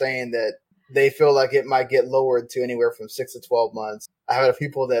people are saying that they feel like it might get lowered to anywhere from 6 to 12 months. I had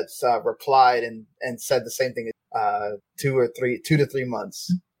people that replied and said the same thing. 2 to 3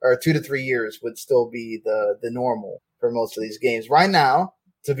 months or 2 to 3 years would still be the normal for most of these games. Right now,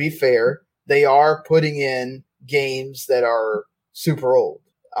 to be fair, they are putting in games that are super old.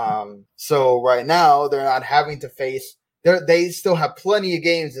 So right now they're not having to face. They still have plenty of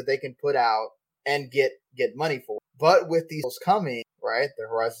games that they can put out and get money for. But with these coming, right, the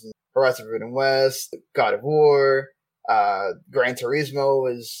Horizon Forbidden West, God of War, Gran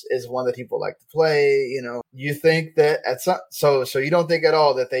Turismo is one that people like to play. You think that so you don't think at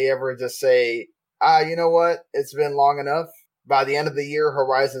all that they ever just say, you know what, it's been long enough. By the end of the year,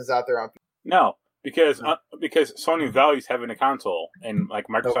 Horizon's out there on PC. No, because Sony values having a console, and like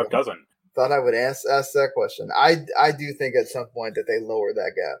Microsoft doesn't. Thought I would ask that question. I do think at some point that they lower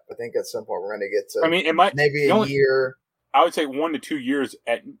that gap. I think at some point we're going to get to. I mean, it might maybe a year. I would say 1 to 2 years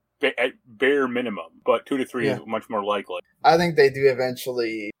at bare minimum, but 2 to 3 is much more likely. I think they do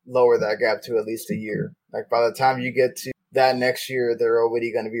eventually lower that gap to at least a year. Like by the time you get to that next year, they're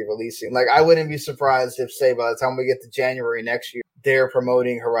already going to be releasing. Like I wouldn't be surprised if, say, by the time we get to January next year, they're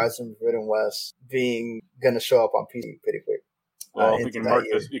promoting Horizon Forbidden West going to show up on PC pretty quick. Well, we can mark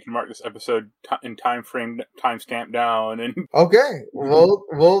this. You can mark this episode in timestamp down, and okay,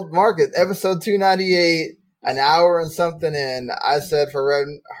 we'll mark it. Episode 298, an hour and something in. I said for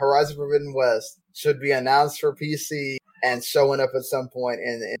Horizon Forbidden West should be announced for PC and showing up at some point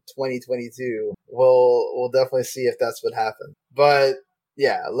in 2022. We'll definitely see if that's what happened. But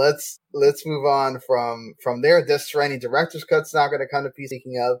yeah, let's move on from there. Death Stranding Director's Cut's not going to come to PC.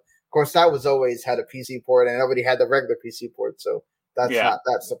 Speaking of course, that was always had a PC port, and nobody had the regular PC port, so that's not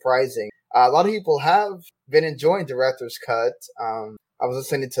that surprising. A lot of people have been enjoying Director's Cut. I was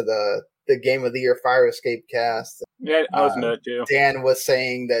listening to the Game of the Year Fire Escape cast. Yeah, I was into it too. Dan was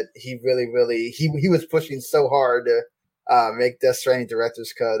saying that he really he was pushing so hard to make Death Stranding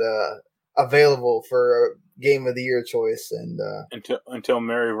Director's Cut available for Game of the Year choice, and until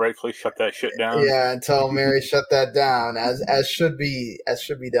Mary rightfully shut that shit down. Yeah, until Mary shut that down, as should be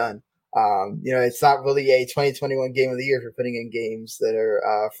done. It's not really a 2021 Game of the Year if you're putting in games that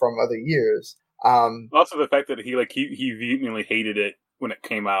are from other years. Also, the fact that he vehemently hated it when it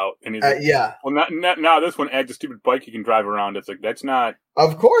came out, and he's like, yeah. Well, not now. This one adds a stupid bike you can drive around. It's like that's not.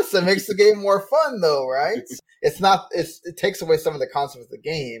 Of course, it makes the game more fun, though, right? It's not. It takes away some of the concept of the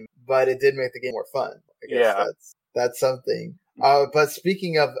game, but it did make the game more fun. I guess that's something. But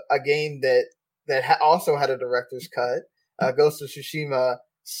speaking of a game that also had a director's cut, Ghost of Tsushima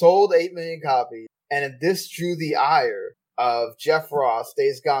sold 8 million copies, and this drew the ire of Jeff Ross,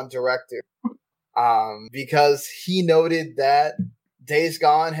 Days Gone director, because he noted that Days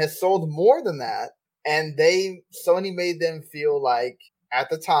Gone has sold more than that, and Sony made them feel like at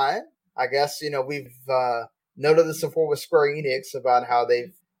the time, I guess, we've noted this before with Square Enix about how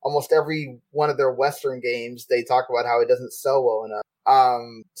they've almost every one of their Western games, they talk about how it doesn't sell well enough.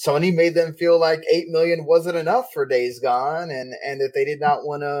 Sony made them feel like 8 million wasn't enough for Days Gone, and that they did not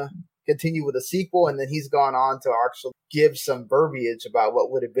want to continue with a sequel. And then he's gone on to actually give some verbiage about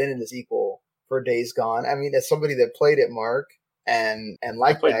what would have been in the sequel for Days Gone. I mean, as somebody that played it, Mark, and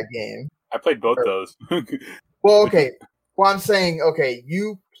liked that game. I played both those. Well, okay. Well, I'm saying, okay,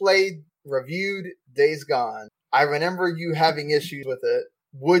 you reviewed Days Gone. I remember you having issues with it.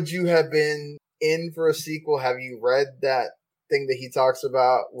 Would you have been in for a sequel? Have you read that thing that he talks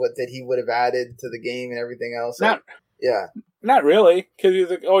about, what that he would have added to the game and everything else? Not really, because he's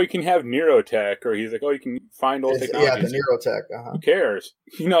like, oh, you can have Neurotech, or he's like, oh, you can find old technology. Yeah, the Neurotech. Uh-huh. Who cares?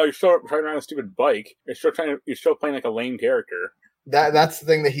 You're still riding around a stupid bike. You're still playing like a lame character. That's the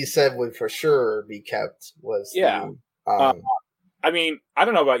thing that he said would for sure be kept. I mean, I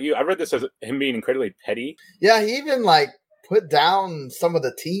don't know about you. I read this as him being incredibly petty. Yeah, he even put down some of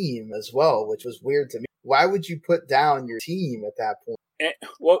the team as well, which was weird to me. Why would you put down your team at that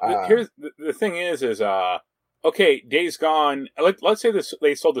point? Here's the thing is okay, Days Gone. Let's say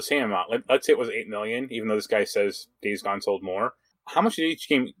they sold the same amount. Let's say it was 8 million, even though this guy says Days Gone sold more. How much did each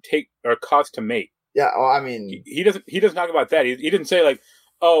game take or cost to make? Yeah, well, I mean, he doesn't talk about that. He didn't say like,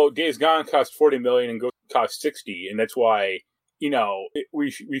 oh, Days Gone cost 40 million and Ghost cost 60, and that's why we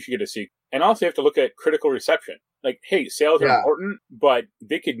should get a sequel. And also, you have to look at critical reception. Like, hey, sales are important, but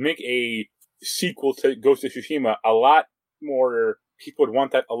they could make a sequel to Ghost of Tsushima a lot more. People would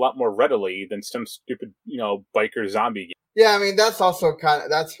want that a lot more readily than some stupid, biker zombie game. Yeah, I mean, that's also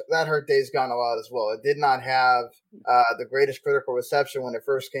that hurt Days Gone a lot as well. It did not have the greatest critical reception when it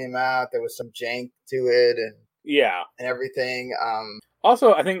first came out. There was some jank to it and everything.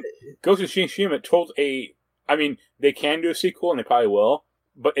 Also, I think Ghost of Tsushima they can do a sequel and they probably will,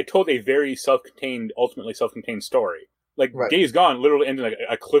 but it told a very ultimately self-contained story. Like Days Gone literally ended like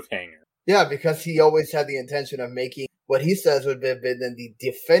a cliffhanger. Yeah, because he always had the intention of making what he says would have been the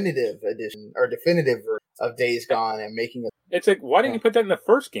definitive edition or definitive version of Days Gone and making it. It's like, why didn't you put that in the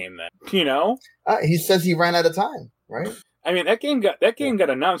first game then? He says he ran out of time, right? I mean, that game got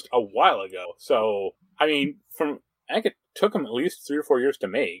announced a while ago. So, I mean, I think it took him at least 3 or 4 years to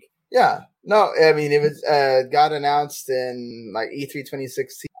make. Yeah. No, I mean, it was got announced in like E3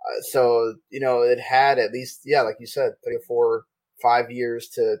 2016. So, it had at least, like you said, 3 or 4, 5 years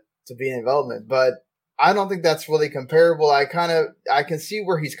to be in development. But I don't think that's really comparable. I can see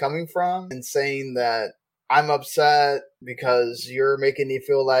where he's coming from and saying that I'm upset because you're making me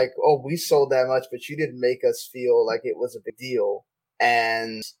feel like, oh, we sold that much, but you didn't make us feel like it was a big deal.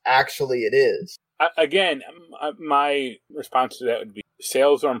 And actually it is. Again, my response to that would be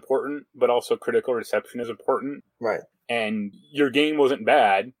sales are important, but also critical reception is important. Right. And your game wasn't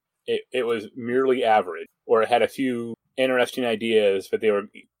bad. It was merely average, or it had a few interesting ideas, but they were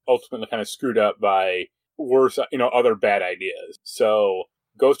ultimately kind of screwed up by worse, other bad ideas. So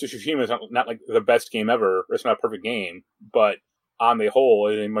Ghost of Tsushima is not like the best game ever. It's not a perfect game, but on the whole,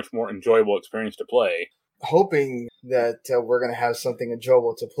 it's a much more enjoyable experience to play. Hoping that we're going to have something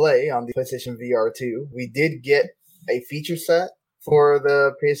enjoyable to play on the PlayStation VR 2. We did get a feature set for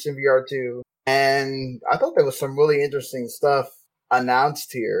the PlayStation VR 2, and I thought there was some really interesting stuff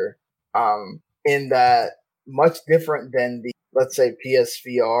announced here, in that much different than the, let's say,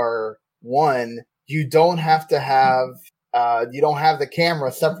 PSVR 1, you don't have to have, you don't have the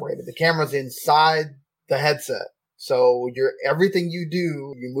camera separated. The camera's inside the headset. So everything you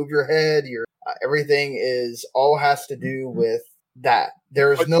do, you move your head, everything all has to do with that.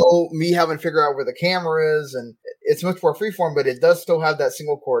 There's no me having to figure out where the camera is, and it's much more freeform, but it does still have that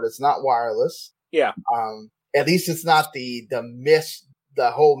single cord. It's not wireless. Yeah. At least it's not the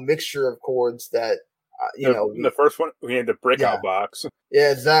whole mixture of cords that, the first one, we had the breakout box.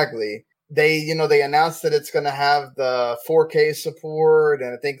 Yeah, exactly. they announced that it's going to have the 4K support,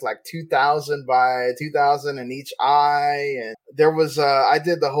 and I think like 2000 by 2000 in each eye. And there was I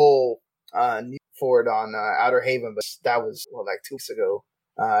did the whole news for it on Outer Haven, but that was like 2 weeks ago.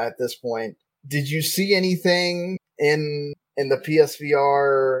 At this point, did you see anything in the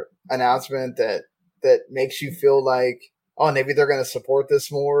PSVR announcement that makes you feel like, oh, maybe they're going to support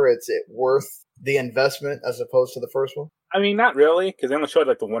this more? It's it worth the investment as opposed to the first one? I mean, not really, because they only showed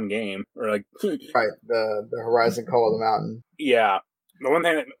like the one game, or like right, the Horizon Call of the Mountain. Yeah, the one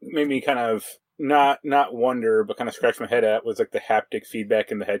thing that made me kind of not wonder, but kind of scratch my head at was like the haptic feedback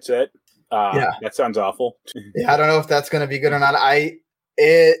in the headset. That sounds awful. Yeah, I don't know if that's going to be good or not.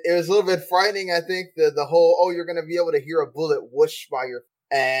 It was a little bit frightening. I think the whole you're going to be able to hear a bullet whoosh by your,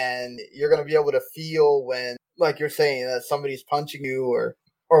 and you're going to be able to feel when, like you're saying, that somebody's punching you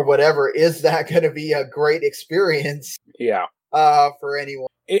or whatever. Is that going to be a great experience? Yeah. For anyone.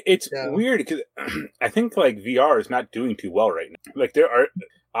 It's weird because I think like VR is not doing too well right now. Like there are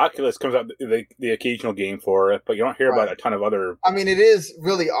Oculus comes out the occasional game for it, but you don't hear about a ton of other. I mean, it is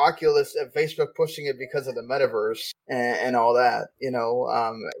really Oculus and Facebook pushing it because of the metaverse and all that.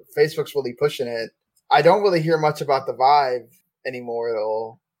 Facebook's really pushing it. I don't really hear much about the Vive anymore at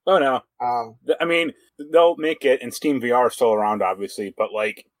all. Oh no. I mean, they'll make it, and Steam VR is still around, obviously, but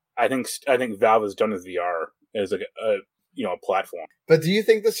like I think Valve is done with VR as like a platform. But do you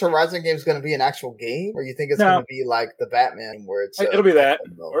think this Horizon game is going to be an actual game, or you think it's going to be like the Batman where it's it'll be that,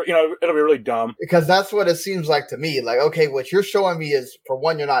 or it'll be really dumb? Because that's what it seems like to me. Like, okay, what you're showing me is, for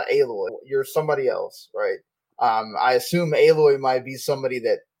one, you're not Aloy, you're somebody else, right? I assume Aloy might be somebody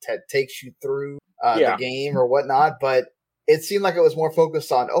that takes you through the game or whatnot, but it seemed like it was more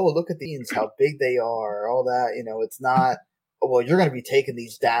focused on, oh, look at these, how big they are, all that. It's not, well, you're going to be taking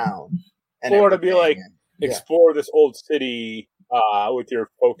these down, or to be like. Explore this old city with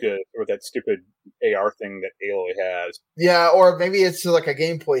your focus, or that stupid AR thing that Aloy has. Yeah, or maybe it's like a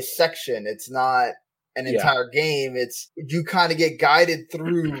gameplay section. It's not an entire game. It's you kind of get guided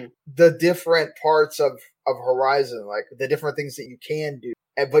through the different parts of Horizon, like the different things that you can do.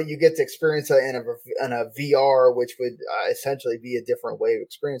 But you get to experience it in a VR, which would essentially be a different way of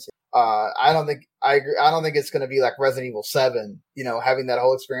experiencing. I don't think it's going to be like Resident Evil 7, having that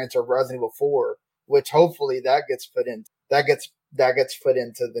whole experience, or Resident Evil 4. Which hopefully that gets put into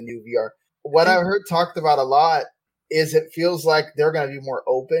the new VR. What I heard talked about a lot is it feels like they're going to be more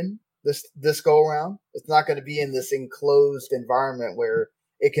open this go around. It's not going to be in this enclosed environment where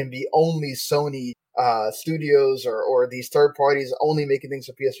it can be only Sony studios or these third parties only making things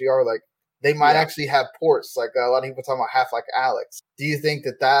for PSVR. Like they might actually have ports. Like a lot of people talking about Half-Life Alyx. Do you think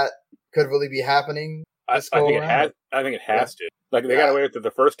that could really be happening? I think it has to. Like they got away with it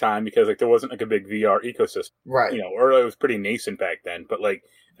the first time because like there wasn't like a big VR ecosystem, right? Or it was pretty nascent back then. But like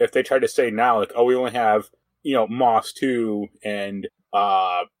if they tried to say now, like, oh, we only have Moss 2 and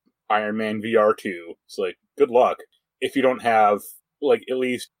Iron Man VR 2, it's like good luck if you don't have like at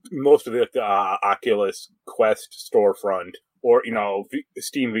least most of the Oculus Quest storefront or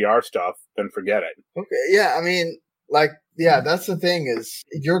Steam VR stuff. Then forget it. Okay, yeah, I mean. Like, yeah, that's the thing is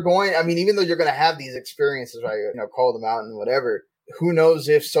even though you're going to have these experiences, right, Call of the Mountain, whatever, who knows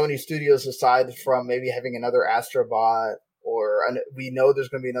if Sony Studios, aside from maybe having another Astrobot we know there's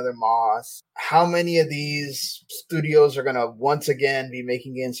going to be another Moss, how many of these studios are going to once again be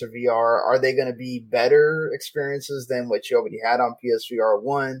making games for VR? Are they going to be better experiences than what you already had on PSVR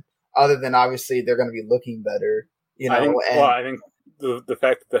 1? Other than obviously they're going to be looking better, I think the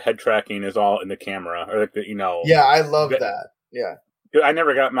fact that the head tracking is all in the camera, or like Yeah, I love that. Yeah. I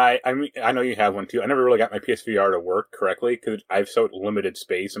never got I know you have one too. I never really got my PSVR to work correctly because I have so limited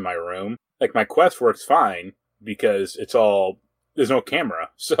space in my room. Like my Quest works fine because there's no camera.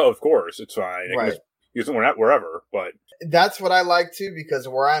 So of course it's fine. I can just use it wherever, but. That's what I like too, because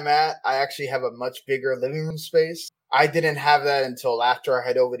where I'm at, I actually have a much bigger living room space. I didn't have that until after I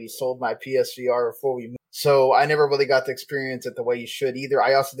had already sold my PSVR before we moved. So I never really got to experience it the way you should either.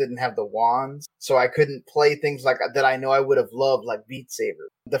 I also didn't have the wands, so I couldn't play things like that I know I would have loved, like Beat Saber.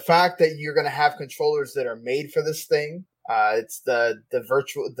 The fact that you're going to have controllers that are made for this thing, it's the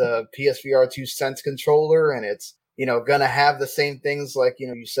PSVR 2 Sense controller, and it's, going to have the same things like,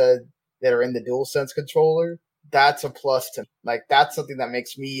 you said that are in the DualSense controller. That's a plus to me. Like, that's something that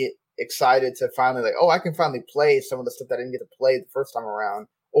makes me excited to finally I can finally play some of the stuff that I didn't get to play the first time around,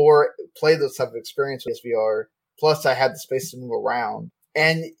 or play those type of experience with VR. Plus I had the space to move around,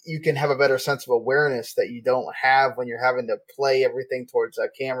 and you can have a better sense of awareness that you don't have when you're having to play everything towards a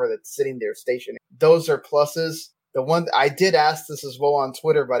camera that's sitting there stationary. Those are pluses. The one I did ask this as well on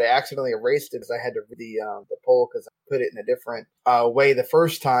Twitter, but I accidentally erased it because I had to read the poll because I put it in a different way the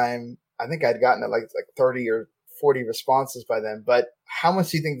first time. I think I'd gotten like 30 or 40 responses by then. But how much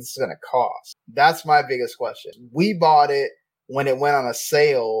do you think this is going to cost? That's my biggest question. We bought it when it went on a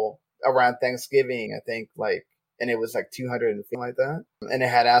sale around Thanksgiving, I think, and it was like 200 and like that. And it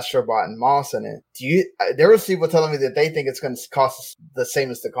had Astrobot and Moss in it. There was people telling me that they think it's going to cost the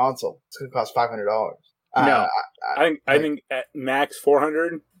same as the console. It's going to cost $500. No, I think at max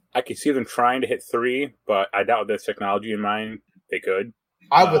 400. I could see them trying to hit 3, but I doubt with this technology in mind they could.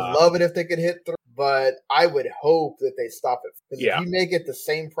 I would love it if they could hit 3, but I would hope that they stop it. Because if you make it the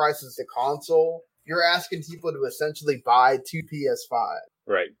same price as the console, you're asking people to essentially buy 2 PS5.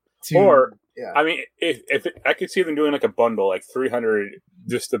 Right. I mean, if I could see them doing like a bundle, like 300,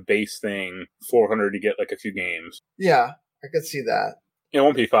 just the base thing, 400 to get like a few games. Yeah, I could see that. It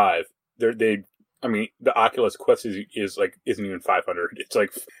won't be 5. I mean, the Oculus Quest isn't even 500. It's like,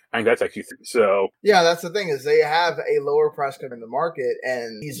 I think that's actually 3. So yeah, that's the thing is they have a lower price in the market,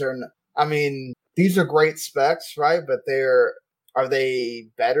 and these are great specs, right? But are they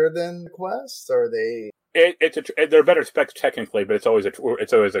better than the Quest? Or are they? They're better specs technically, but it's always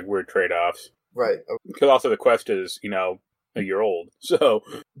like weird trade-offs, right? Because also the Quest is a year old. So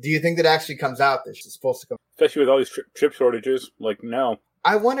do you think that actually comes out? This is supposed to come, especially with all these chip shortages. Like, no.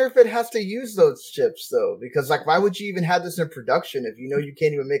 I wonder if it has to use those chips though, because why would you even have this in production if you know you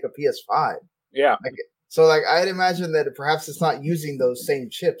can't even make a PS5? Yeah. So I'd imagine that perhaps it's not using those same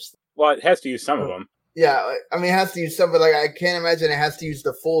chips. Well, it has to use some of them. Yeah, I mean, it has to use some, but I can't imagine it has to use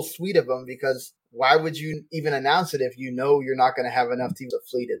the full suite of them, because why would you even announce it if you know you're not going to have enough to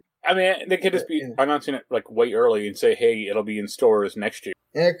fleet it? I mean, they could just be announcing it way early and say, "Hey, it'll be in stores next year."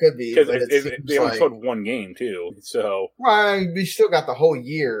 Yeah, it could be, because they only sold one game too. So we still got the whole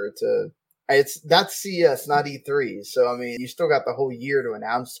year to. That's CS, not E3. So I mean, you still got the whole year to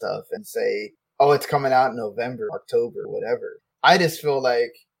announce stuff and say, "Oh, it's coming out in November, October, whatever." I just feel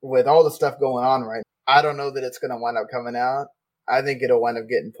like with all the stuff going on right now, I don't know that it's going to wind up coming out. I think it'll wind up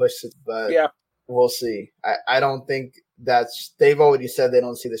getting pushed, but yeah. We'll see. I don't think they've already said they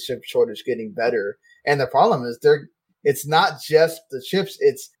don't see the chip shortage getting better. And the problem is it's not just the chips,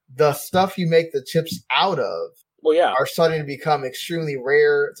 it's the stuff you make the chips out of. Well, yeah. Are starting to become extremely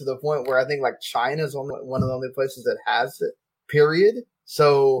rare to the point where I think China is one of the only places that has it, period.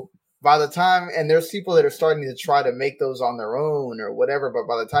 So by the time, and there's people that are starting to try to make those on their own or whatever, but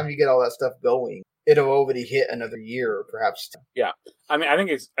by the time you get all that stuff going, it'll already hit another year or perhaps 2. Yeah. I mean, I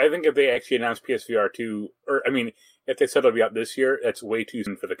think if they actually announce PSVR 2, or I mean, if they said it'll be out this year, that's way too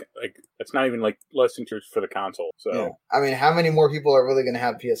soon for that's not even less than 2 years for the console. So yeah. I mean, how many more people are really going to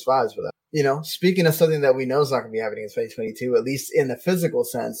have PS5s for that? Speaking of something that we know is not going to be happening in 2022, at least in the physical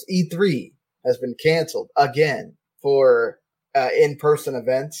sense, E3 has been canceled again for in-person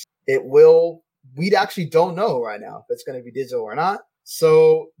events. We actually don't know right now if it's going to be digital or not.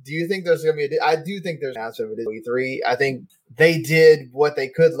 So, do you think there's going to be I do think there's an answer for E3. I think they did what they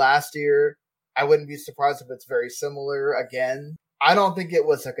could last year. I wouldn't be surprised if it's very similar again. I don't think it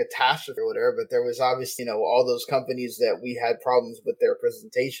was a catastrophe or whatever, but there was obviously, all those companies that we had problems with their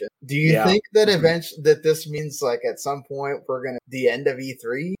presentation. Do you think that eventually that this means at some point we're going to the end of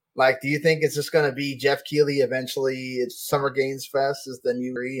E3? Do you think it's just going to be Jeff Keighley eventually? It's Summer Games Fest is the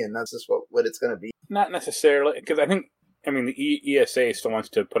new E3, and that's just what it's going to be? Not necessarily, because the ESA still wants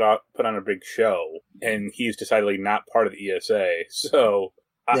to put on a big show, and he's decidedly not part of the ESA. So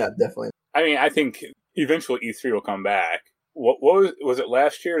yeah, definitely. I think eventually E3 will come back. What was it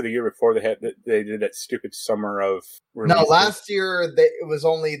last year or the year before they did that stupid summer of releases? No, last year it was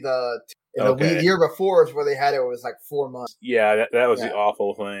only the year before is where they had it. It was 4 months. Yeah, that was the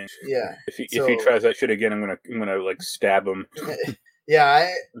awful thing. Yeah, if he tries that shit again, I'm gonna stab him. Yeah,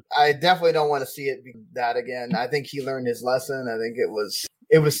 I definitely don't want to see it be that again. I think he learned his lesson. I think it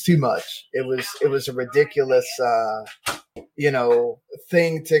was too much. It was a ridiculous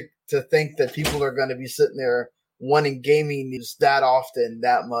thing to think that people are going to be sitting there wanting gaming news that often,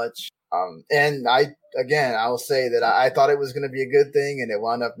 that much. And I will say that I thought it was going to be a good thing, and it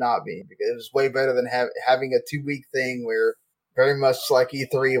wound up not being, because it was way better than having a 2-week thing where very much like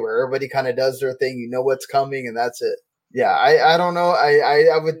E3, where everybody kind of does their thing, what's coming, and that's it. Yeah, I don't know.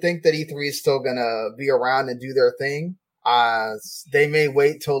 I would think that E3 is still going to be around and do their thing. They may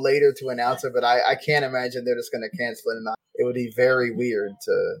wait till later to announce it, but I can't imagine they're just going to cancel it. It would be very weird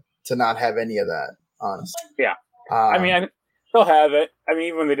to not have any of that, honestly. Yeah. They'll have it.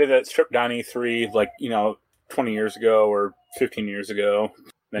 Even when they did that strip down E3, 20 years ago or 15 years ago,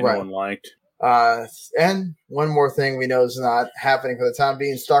 that no one liked. And one more thing we know is not happening for the time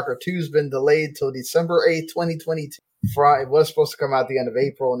being. Stalker 2 has been delayed till December 8th, 2022. It was supposed to come out the end of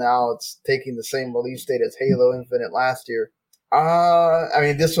April. Now it's taking the same release date as Halo Infinite last year. I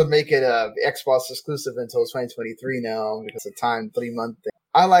mean, this would make it a Xbox exclusive until 2023 now because it's a timed 3-month thing.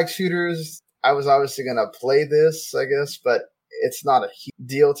 I like shooters. I was obviously gonna play this, I guess, but it's not a huge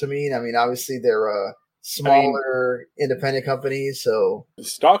deal to me. I mean, obviously they're a smaller independent company, so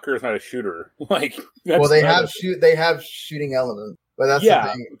Stalker is not a shooter. Like, well, they have shooting elements, but that's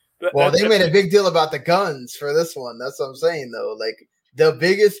the thing. Well, they made a big deal about the guns for this one. That's what I'm saying, though. Like, the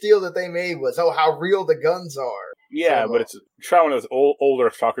biggest deal that they made was, how real the guns are. Yeah, but it's try one of those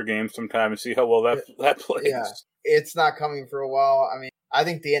older Stalker games sometime and see how well that plays. Yeah, it's not coming for a while. I mean, I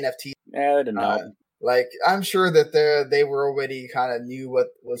think the NFT. Yeah, that didn't help. Like, I'm sure that they were already kind of knew what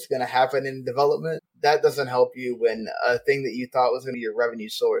was going to happen in development. That doesn't help you when a thing that you thought was going to be your revenue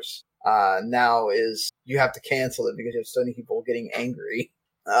source now is you have to cancel it because you have so many people getting angry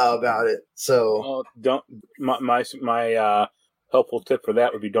about it. So my helpful tip for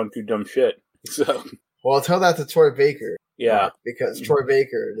that would be don't do dumb shit. So, well, tell that to Troy Baker. Yeah, because Troy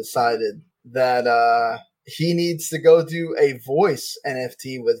Baker decided that he needs to go do a voice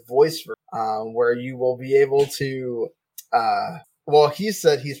NFT with voice, where you will be able to. Well, he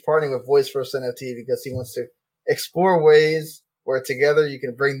said he's partnering with Voice First NFT because he wants to explore ways where together you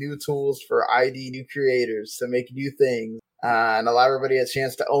can bring new tools for ID new creators to make new things and allow everybody a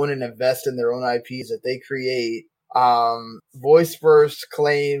chance to own and invest in their own IPs that they create. Voice First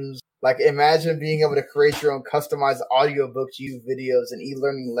claims, like, imagine being able to create your own customized audiobooks, YouTube videos, and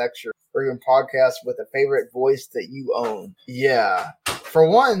e-learning lecture, or even podcasts with a favorite voice that you own. Yeah. For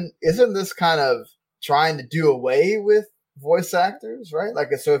one, isn't this kind of trying to do away with voice actors, right?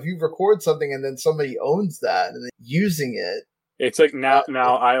 Like, so if you record something and then somebody owns that and then using it, it's like now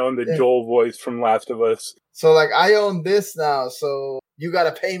I own the Joel voice from Last of Us. So, like, I own this now, so you got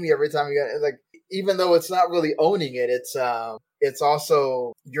to pay me every time you get it. Like, even though it's not really owning it, it's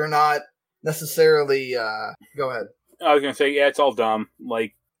also, you're not necessarily. Go ahead. I was gonna say, yeah, it's all dumb.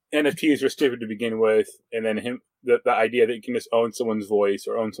 Like, NFTs are stupid to begin with, and then the idea that you can just own someone's voice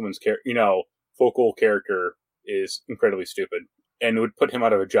or own someone's focal character is incredibly stupid, and would put him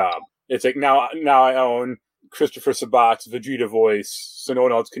out of a job. It's like now I own Christopher Sabat's Vegeta voice, so no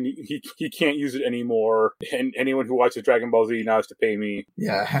one else can. He can't use it anymore, and anyone who watches Dragon Ball Z now has to pay me.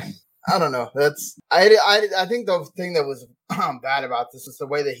 Yeah, I don't know. That's I think the thing that was bad about this is the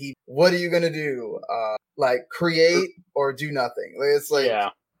way that what are you gonna do? Like, create or do nothing? Like, it's like, yeah.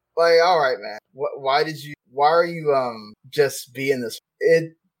 Like, all right, man. Why are you just being this?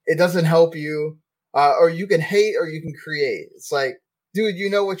 It doesn't help you. Or you can hate or you can create. It's like, dude, you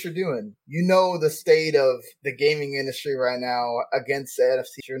know what you're doing. You know the state of the gaming industry right now against the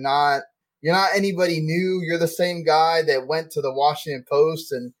NFT. You're not anybody new. You're the same guy that went to the Washington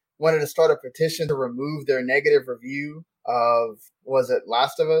Post and wanted to start a petition to remove their negative review of, was it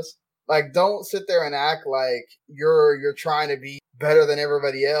Last of Us? Like, don't sit there and act like you're trying to be better than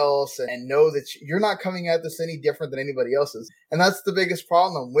everybody else and know that you're not coming at this any different than anybody else is. And that's the biggest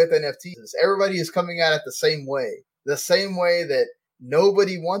problem with NFTs. Everybody is coming at it the same way that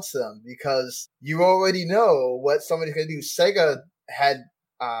nobody wants them, because you already know what somebody's going to do. Sega had,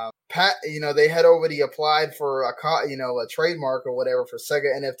 they had already applied for a trademark or whatever for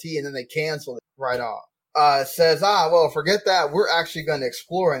Sega NFT, and then they canceled it right off. Says, well, forget that. We're actually going to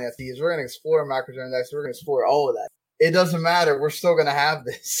explore NFTs. We're going to explore microtransactions. We're going to explore all of that. It doesn't matter. We're still going to have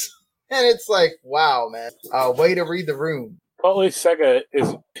this. And it's like, wow, man. Way to read the room. Well, at least Sega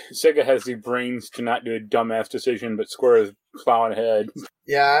has the brains to not do a dumbass decision, but Square is plowing ahead.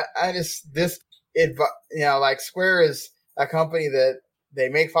 Yeah, like, Square is a company that they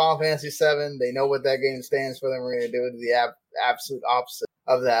make Final Fantasy VII. They know what that game stands for. Then we're going to do the absolute opposite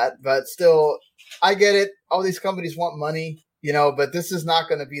of that. But still, I get it. All these companies want money, but this is not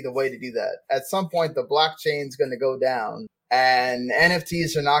going to be the way to do that. At some point, the blockchain is going to go down, and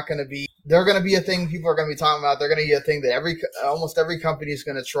NFTs are not going to be. They're going to be a thing people are going to be talking about. They're going to be a thing that almost every company is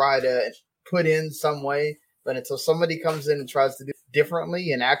going to try to put in some way. But until somebody comes in and tries to do it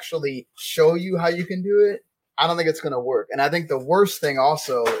differently and actually show you how you can do it, I don't think it's going to work. And I think the worst thing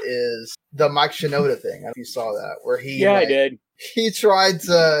also is the Mike Shinoda thing. I don't know if you saw that, where I did. He tried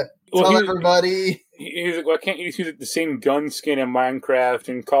to tell everybody. He's like, why can't you use the same gun skin in Minecraft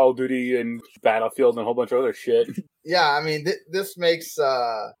and Call of Duty and Battlefield and a whole bunch of other shit? Yeah, I mean, this makes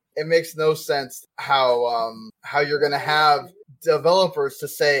it makes no sense how you're going to have developers to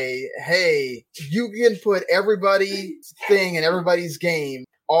say, hey, you can put everybody's thing in everybody's game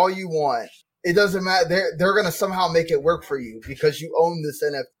all you want. It doesn't matter. They're going to somehow make it work for you because you own this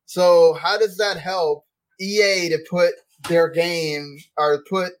NFT. So how does that help EA to put their game or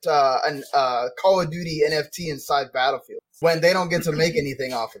put Call of Duty NFT inside Battlefield when they don't get to make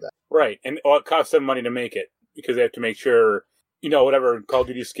anything off of that? Right. And it costs them money to make it because they have to make sure whatever Call of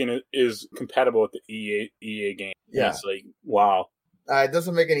Duty skin is compatible with the EA game. Yeah. And it's like, wow. It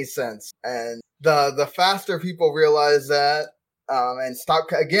doesn't make any sense. And the faster people realize that, and stop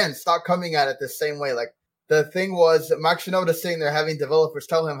coming at it the same way. Like, the thing was that Mike Shinoda's sitting there having developers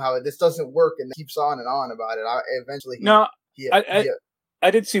tell him how this doesn't work, and keeps on and on about it.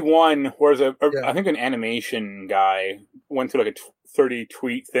 I did see one where I think an animation guy went through like a 30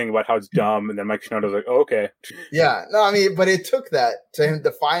 tweet thing about how it's dumb, and then Mike Shinoda was like, oh, okay. Yeah, no, I mean, but it took that to him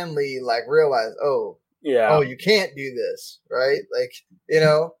to finally like realize, you can't do this, right? Like,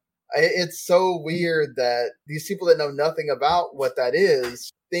 it's so weird that these people that know nothing about what that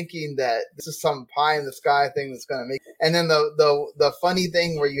is, thinking that this is some pie in the sky thing that's going to make. And then the funny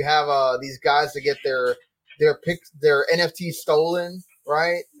thing where you have these guys that get their NFT stolen,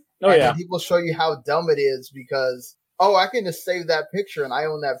 right? Oh, and yeah. People show you how dumb it is because, I can just save that picture and I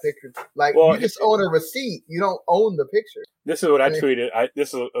own that picture. Like, you just own a receipt. You don't own the picture. This is what I tweeted.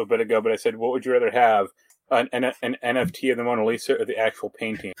 This is a bit ago, but I said, what would you rather have? An NFT of the Mona Lisa or the actual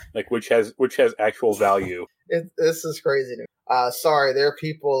painting? Like, which has actual value? This is crazy to me. Sorry, there are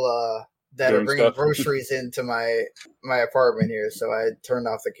people that are bringing groceries into my apartment here, so I turned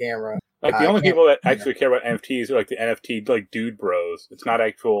off the camera. Like, the only people that actually care about NFTs are like the NFT like dude bros. It's not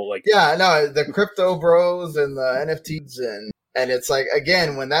actual like the crypto bros and the NFTs and it's like,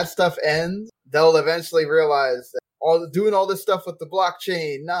 again, when that stuff ends, they'll eventually realize that doing all this stuff with the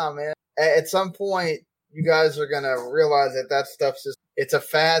blockchain, nah, man. At some point, you guys are gonna realize that stuff's it's a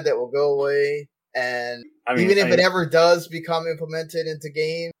fad that will go away, and even if it ever does become implemented into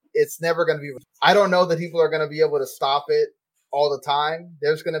game, it's never gonna be. I don't know that people are gonna be able to stop it all the time.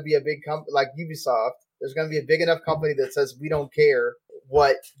 There's going to be a big company like Ubisoft. There's going to be a big enough company that says, we don't care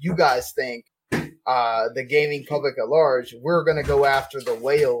what you guys think, the gaming public at large. We're going to go after the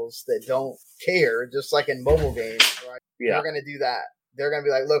whales that don't care, just like in mobile games, right? Yeah. They're going to do that. They're going to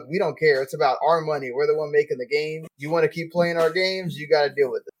be like, look, we don't care. It's about our money. We're the one making the game. You want to keep playing our games? You got to deal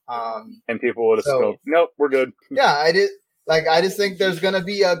with it. And people would have still, nope, we're good. Yeah, I did. Like, I just think there's going to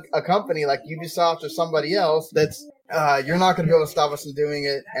be a company like Ubisoft or somebody else that's, you're not going to be able to stop us from doing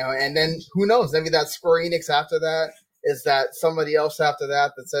it. And then who knows? Maybe that's Square Enix after that. Is that somebody else after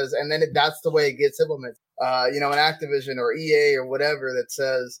that says, and then that's the way it gets implemented. An Activision or EA or whatever that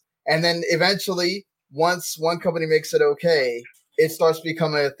says, and then eventually, once one company makes it okay, it starts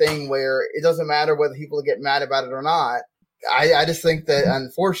becoming a thing where it doesn't matter whether people get mad about it or not. I just think that,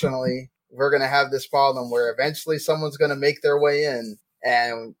 unfortunately, we're going to have this problem where eventually someone's going to make their way in,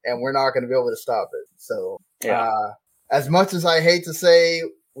 and we're not going to be able to stop it. So, as much as I hate to say,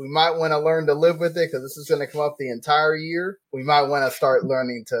 we might want to learn to live with it because this is going to come up the entire year. We might want to start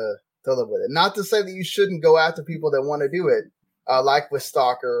learning to live with it. Not to say that you shouldn't go after people that want to do it, like with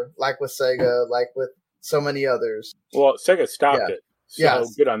Stalker, like with Sega, like with so many others. Well, Sega stopped it. So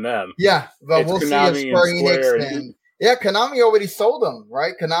good on them. Yeah, but we'll Konami see if Square Enix can. Yeah, Konami already sold them,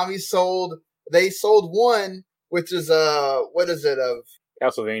 right? They sold one, which is what is it of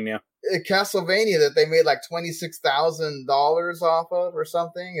Castlevania that they made like $26,000 off of or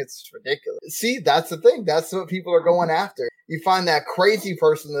something. It's ridiculous. See, that's the thing. That's what people are going after. You find that crazy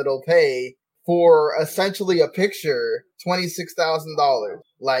person that'll pay for essentially a picture $26,000.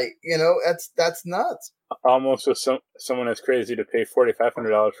 Like, that's nuts. Almost with someone as crazy to pay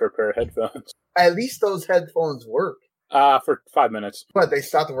 $4,500 for a pair of headphones. At least those headphones work. For 5 minutes. But they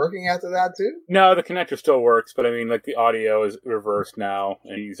stopped working after that too? No, the connector still works, but I mean, like, the audio is reversed now,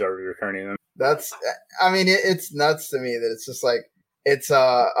 and he's already returning them. It's nuts to me that it's just like, it's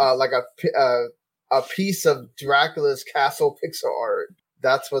like a piece of Dracula's castle pixel art.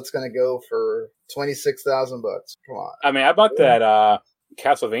 That's what's going to go for $26,000. Come on. I mean, I bought that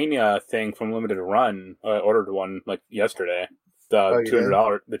Castlevania thing from Limited Run. I ordered one like yesterday. The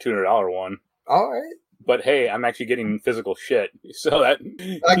 $200 one. All right. But hey, I'm actually getting physical shit. So that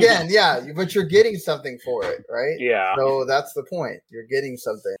again, yeah, but you're getting something for it, right? Yeah. So that's the point. You're getting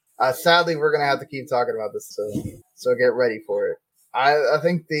something. Sadly, we're gonna have to keep talking about this, so get ready for it. I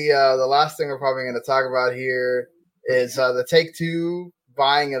think the last thing we're probably going to talk about here is the Take-Two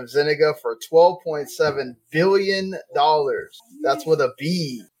buying of Zynga for $12.7 billion. That's with a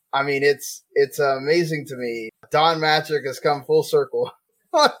B. I mean, it's amazing to me. Don Matrick has come full circle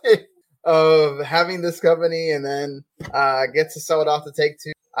of having this company and then gets to sell it off to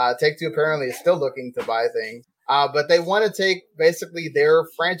Take-Two. Take-Two apparently is still looking to buy things. But they want to take basically their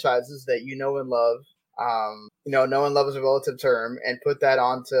franchises that you know and love. Know and love is a relative term, and put that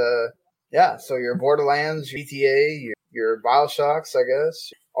onto, so your Borderlands, your GTA, your BioShocks, I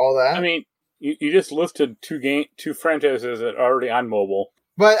guess, all that. I mean, you just listed two franchises that are already on mobile.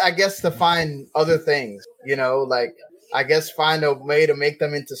 But I guess to find other things, like I guess find a way to make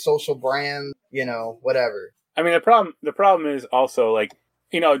them into social brands, whatever. I mean, the problem is also like,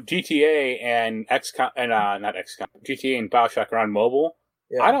 GTA and XCOM and not XCOM, GTA and BioShock are on mobile.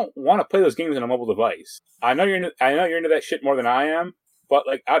 Yeah. I don't want to play those games on a mobile device. I know you're into that shit more than I am, but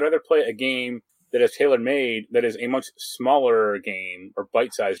like I'd rather play a game that is tailor made, that is a much smaller game or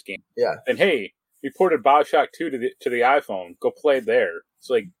bite sized game. Yeah. And hey, we ported BioShock 2 to the iPhone. Go play it there. It's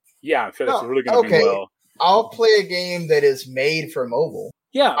like, yeah, I'm sure that's really going to be well. I'll play a game that is made for mobile.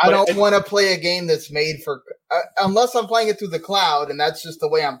 Yeah, I don't want to play a game that's made for unless I'm playing it through the cloud, and that's just the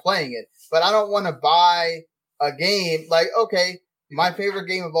way I'm playing it. But I don't want to buy a game like, okay, my favorite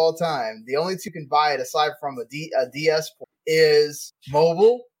game of all time. The only two you can buy it aside from a DS is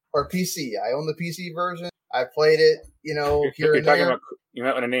mobile or PC. I own the PC version. I played it, here and there. You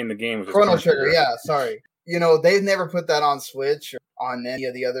might want to name the game. Chrono Trigger, yeah, sorry. They've never put that on Switch or on any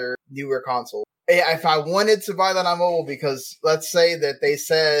of the other newer consoles. If I wanted to buy that on mobile, because let's say that they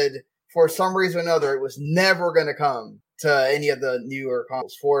said for some reason or another it was never going to come to any of the newer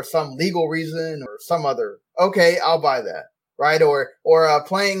consoles for some legal reason or some other, okay, I'll buy that, right? Or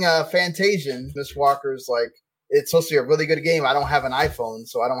playing Fantasian, Miss Walker's like, it's supposed to be a really good game. I don't have an iPhone,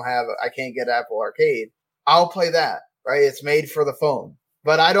 so I can't get Apple Arcade. I'll play that, right? It's made for the phone.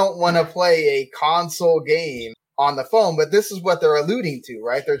 But I don't want to play a console game on the phone. But this is what they're alluding to,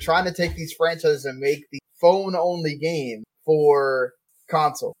 right? They're trying to take these franchises and make the phone-only game for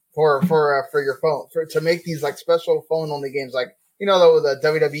console, for your phone, to make these like special phone-only games, like the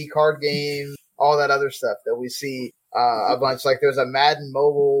WWE card game, all that other stuff that we see a bunch. Like there's a Madden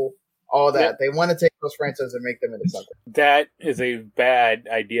mobile. All that. Yep. They want to take those franchises and make them into something. That is a bad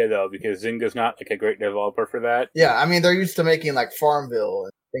idea, though, because Zynga's not like a great developer for that. Yeah, I mean, they're used to making like Farmville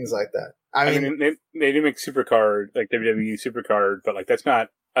and things like that. I mean they do make Supercard, like WWE Supercard, but like that's not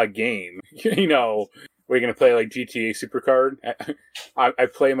a game. We're going to play like GTA Supercard. I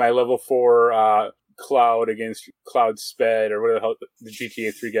play my level 4 Cloud against Cloud Sped, or whatever the hell the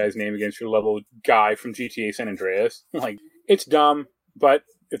GTA 3 guy's name, against your level guy from GTA San Andreas. Like, it's dumb, but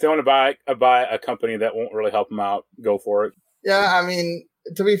if they want to buy a company that won't really help them out, go for it. Yeah, I mean,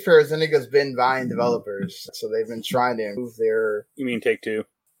 to be fair, Zynga's been buying developers, so they've been trying to improve their... You mean Take-Two?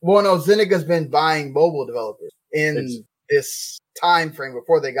 Well, no, Zynga's been buying mobile developers in this time frame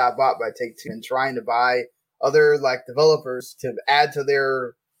before they got bought by Take-Two, and trying to buy other like developers to add to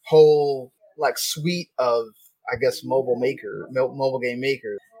their whole like suite of, I guess, mobile game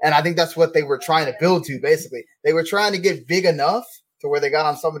makers. And I think that's what they were trying to build to, basically. They were trying to get big enough to where they got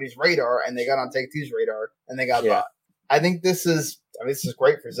on somebody's radar, and they got on Take-Two's radar, and they got bought. I think this is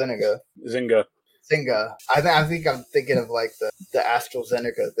great for Zynga. Zynga. I think I'm thinking of like the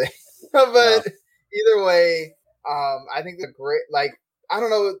AstraZeneca thing. But either way, I think they're great. Like, I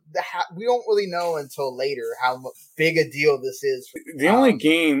don't know. We don't really know until later how big a deal this is. The only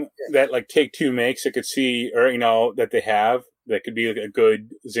game that like Take-Two makes I could see, or that they have, that could be like a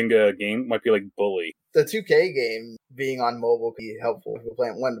good Zynga game might be like Bully. The 2K game being on mobile could be helpful if you're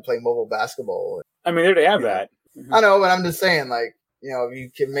wanting to play mobile basketball. I mean, they have that. I know, but I'm just saying, like, you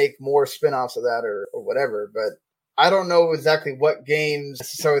can make more spin-offs of that or whatever, but I don't know exactly what games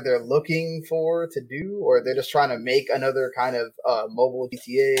necessarily they're looking for to do, or they're just trying to make another kind of mobile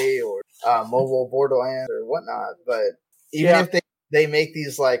GTA or mobile Borderlands or whatnot. But even if they make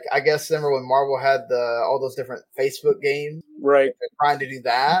these, like, I guess, remember when Marvel had all those different Facebook games? Right. They're trying to do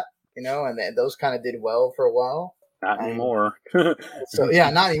that, and those kind of did well for a while. Not anymore. So,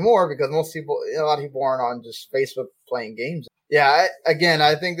 not anymore, because a lot of people aren't on just Facebook playing games. Yeah,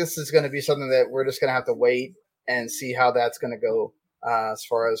 I think this is going to be something that we're just going to have to wait and see how that's going to go as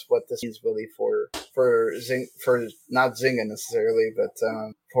far as what this is really for not Zynga necessarily, but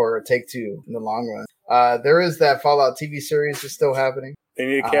for Take-Two in the long run. There is that Fallout TV series is still happening. They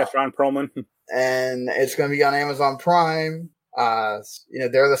need to cast Ron Perlman. And it's going to be on Amazon Prime.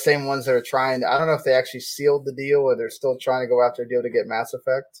 They're the same ones that are trying. I don't know if they actually sealed the deal or they're still trying to go after a deal to get Mass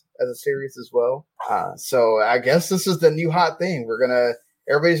Effect as a series as well. So I guess this is the new hot thing.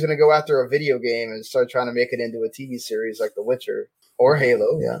 Everybody's gonna go after a video game and start trying to make it into a TV series like The Witcher or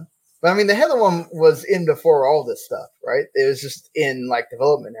Halo. Yeah, but I mean the Halo one was in before all this stuff, right? It was just in like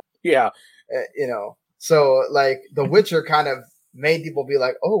development. Yeah, so like The Witcher kind of made people be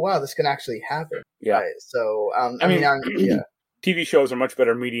like, oh wow, this can actually happen. Yeah. Right? So I mean, TV shows are much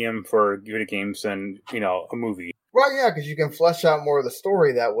better medium for video games than, a movie. Well, yeah, because you can flesh out more of the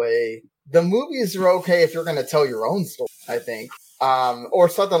story that way. The movies are okay if you're going to tell your own story, I think. Or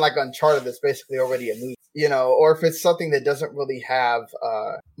something like Uncharted that's basically already a movie, or if it's something that doesn't really have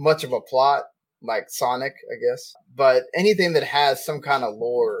much of a plot, like Sonic, I guess. But anything that has some kind of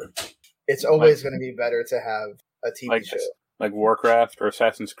lore, it's always going to be better to have a TV show. Like Warcraft or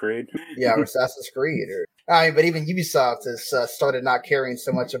Assassin's Creed. Yeah, or Assassin's Creed. But even Ubisoft has started not caring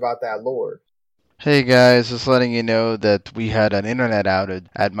so much about that lore. Hey guys, just letting you know that we had an internet outage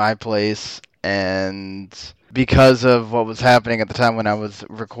at my place, and because of what was happening at the time when I was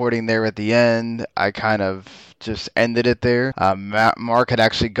recording there at the end, I kind of just ended it there. Mark had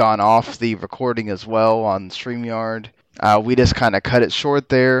actually gone off the recording as well on StreamYard. We just kind of cut it short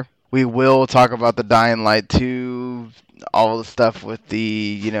there. We will talk about the Dying Light 2, all the stuff with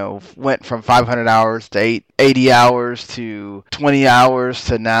the, went from 500 hours to 80 hours to 20 hours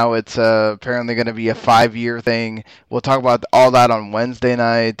to now it's apparently going to be a 5-year thing. We'll talk about all that on Wednesday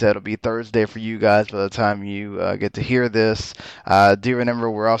night. It'll be Thursday for you guys by the time you get to hear this. Do remember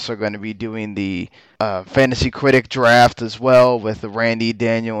we're also going to be doing the Fantasy Critic draft as well with Randy,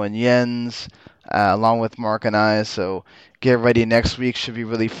 Daniel, and Jens, along with Mark and I. So get ready. Next week should be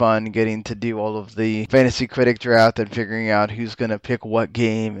really fun, getting to do all of the Fantasy Critic draft and figuring out who's going to pick what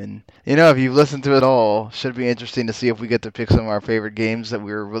game. And, if you've listened to it all, should be interesting to see if we get to pick some of our favorite games that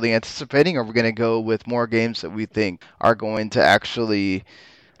we were really anticipating, or we're going to go with more games that we think are going to actually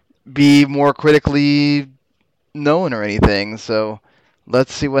be more critically known or anything. So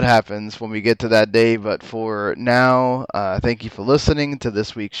let's see what happens when we get to that day. But for now, thank you for listening to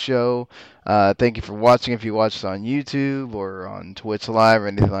this week's show. Thank you for watching if you watched on YouTube or on Twitch Live or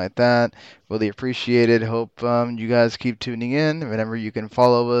anything like that. Really appreciate it. Hope you guys keep tuning in. Remember, you can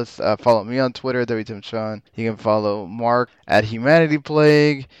follow us. Follow me on Twitter, WTimSean. You can follow Mark at Humanity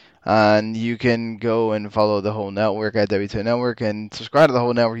Plague. And you can go and follow the whole network at WTO Network and subscribe to the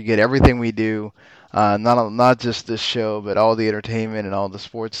whole network. You get everything we do. Not just this show, but all the entertainment and all the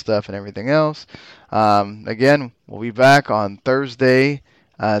sports stuff and everything else. Again, we'll be back on Thursday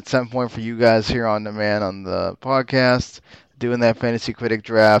at some point for you guys here on Demand on the podcast, doing that Fantasy Critic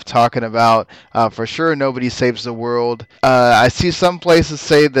draft, talking about, for sure, Nobody Saves the World. I see some places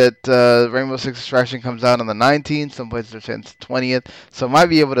say that Rainbow Six Extraction comes out on the 19th. Some places are saying it's the 20th. So I might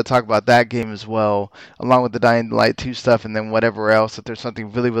be able to talk about that game as well, along with the Dying Light 2 stuff, and then whatever else, if there's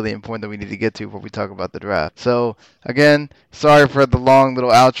something really, really important that we need to get to before we talk about the draft. So, again, sorry for the long little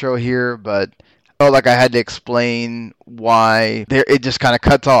outro here, but I felt like I had to explain why it just kind of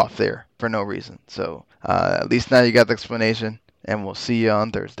cuts off there for no reason. So at least now you got the explanation, and we'll see you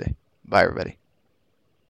on Thursday. Bye, everybody.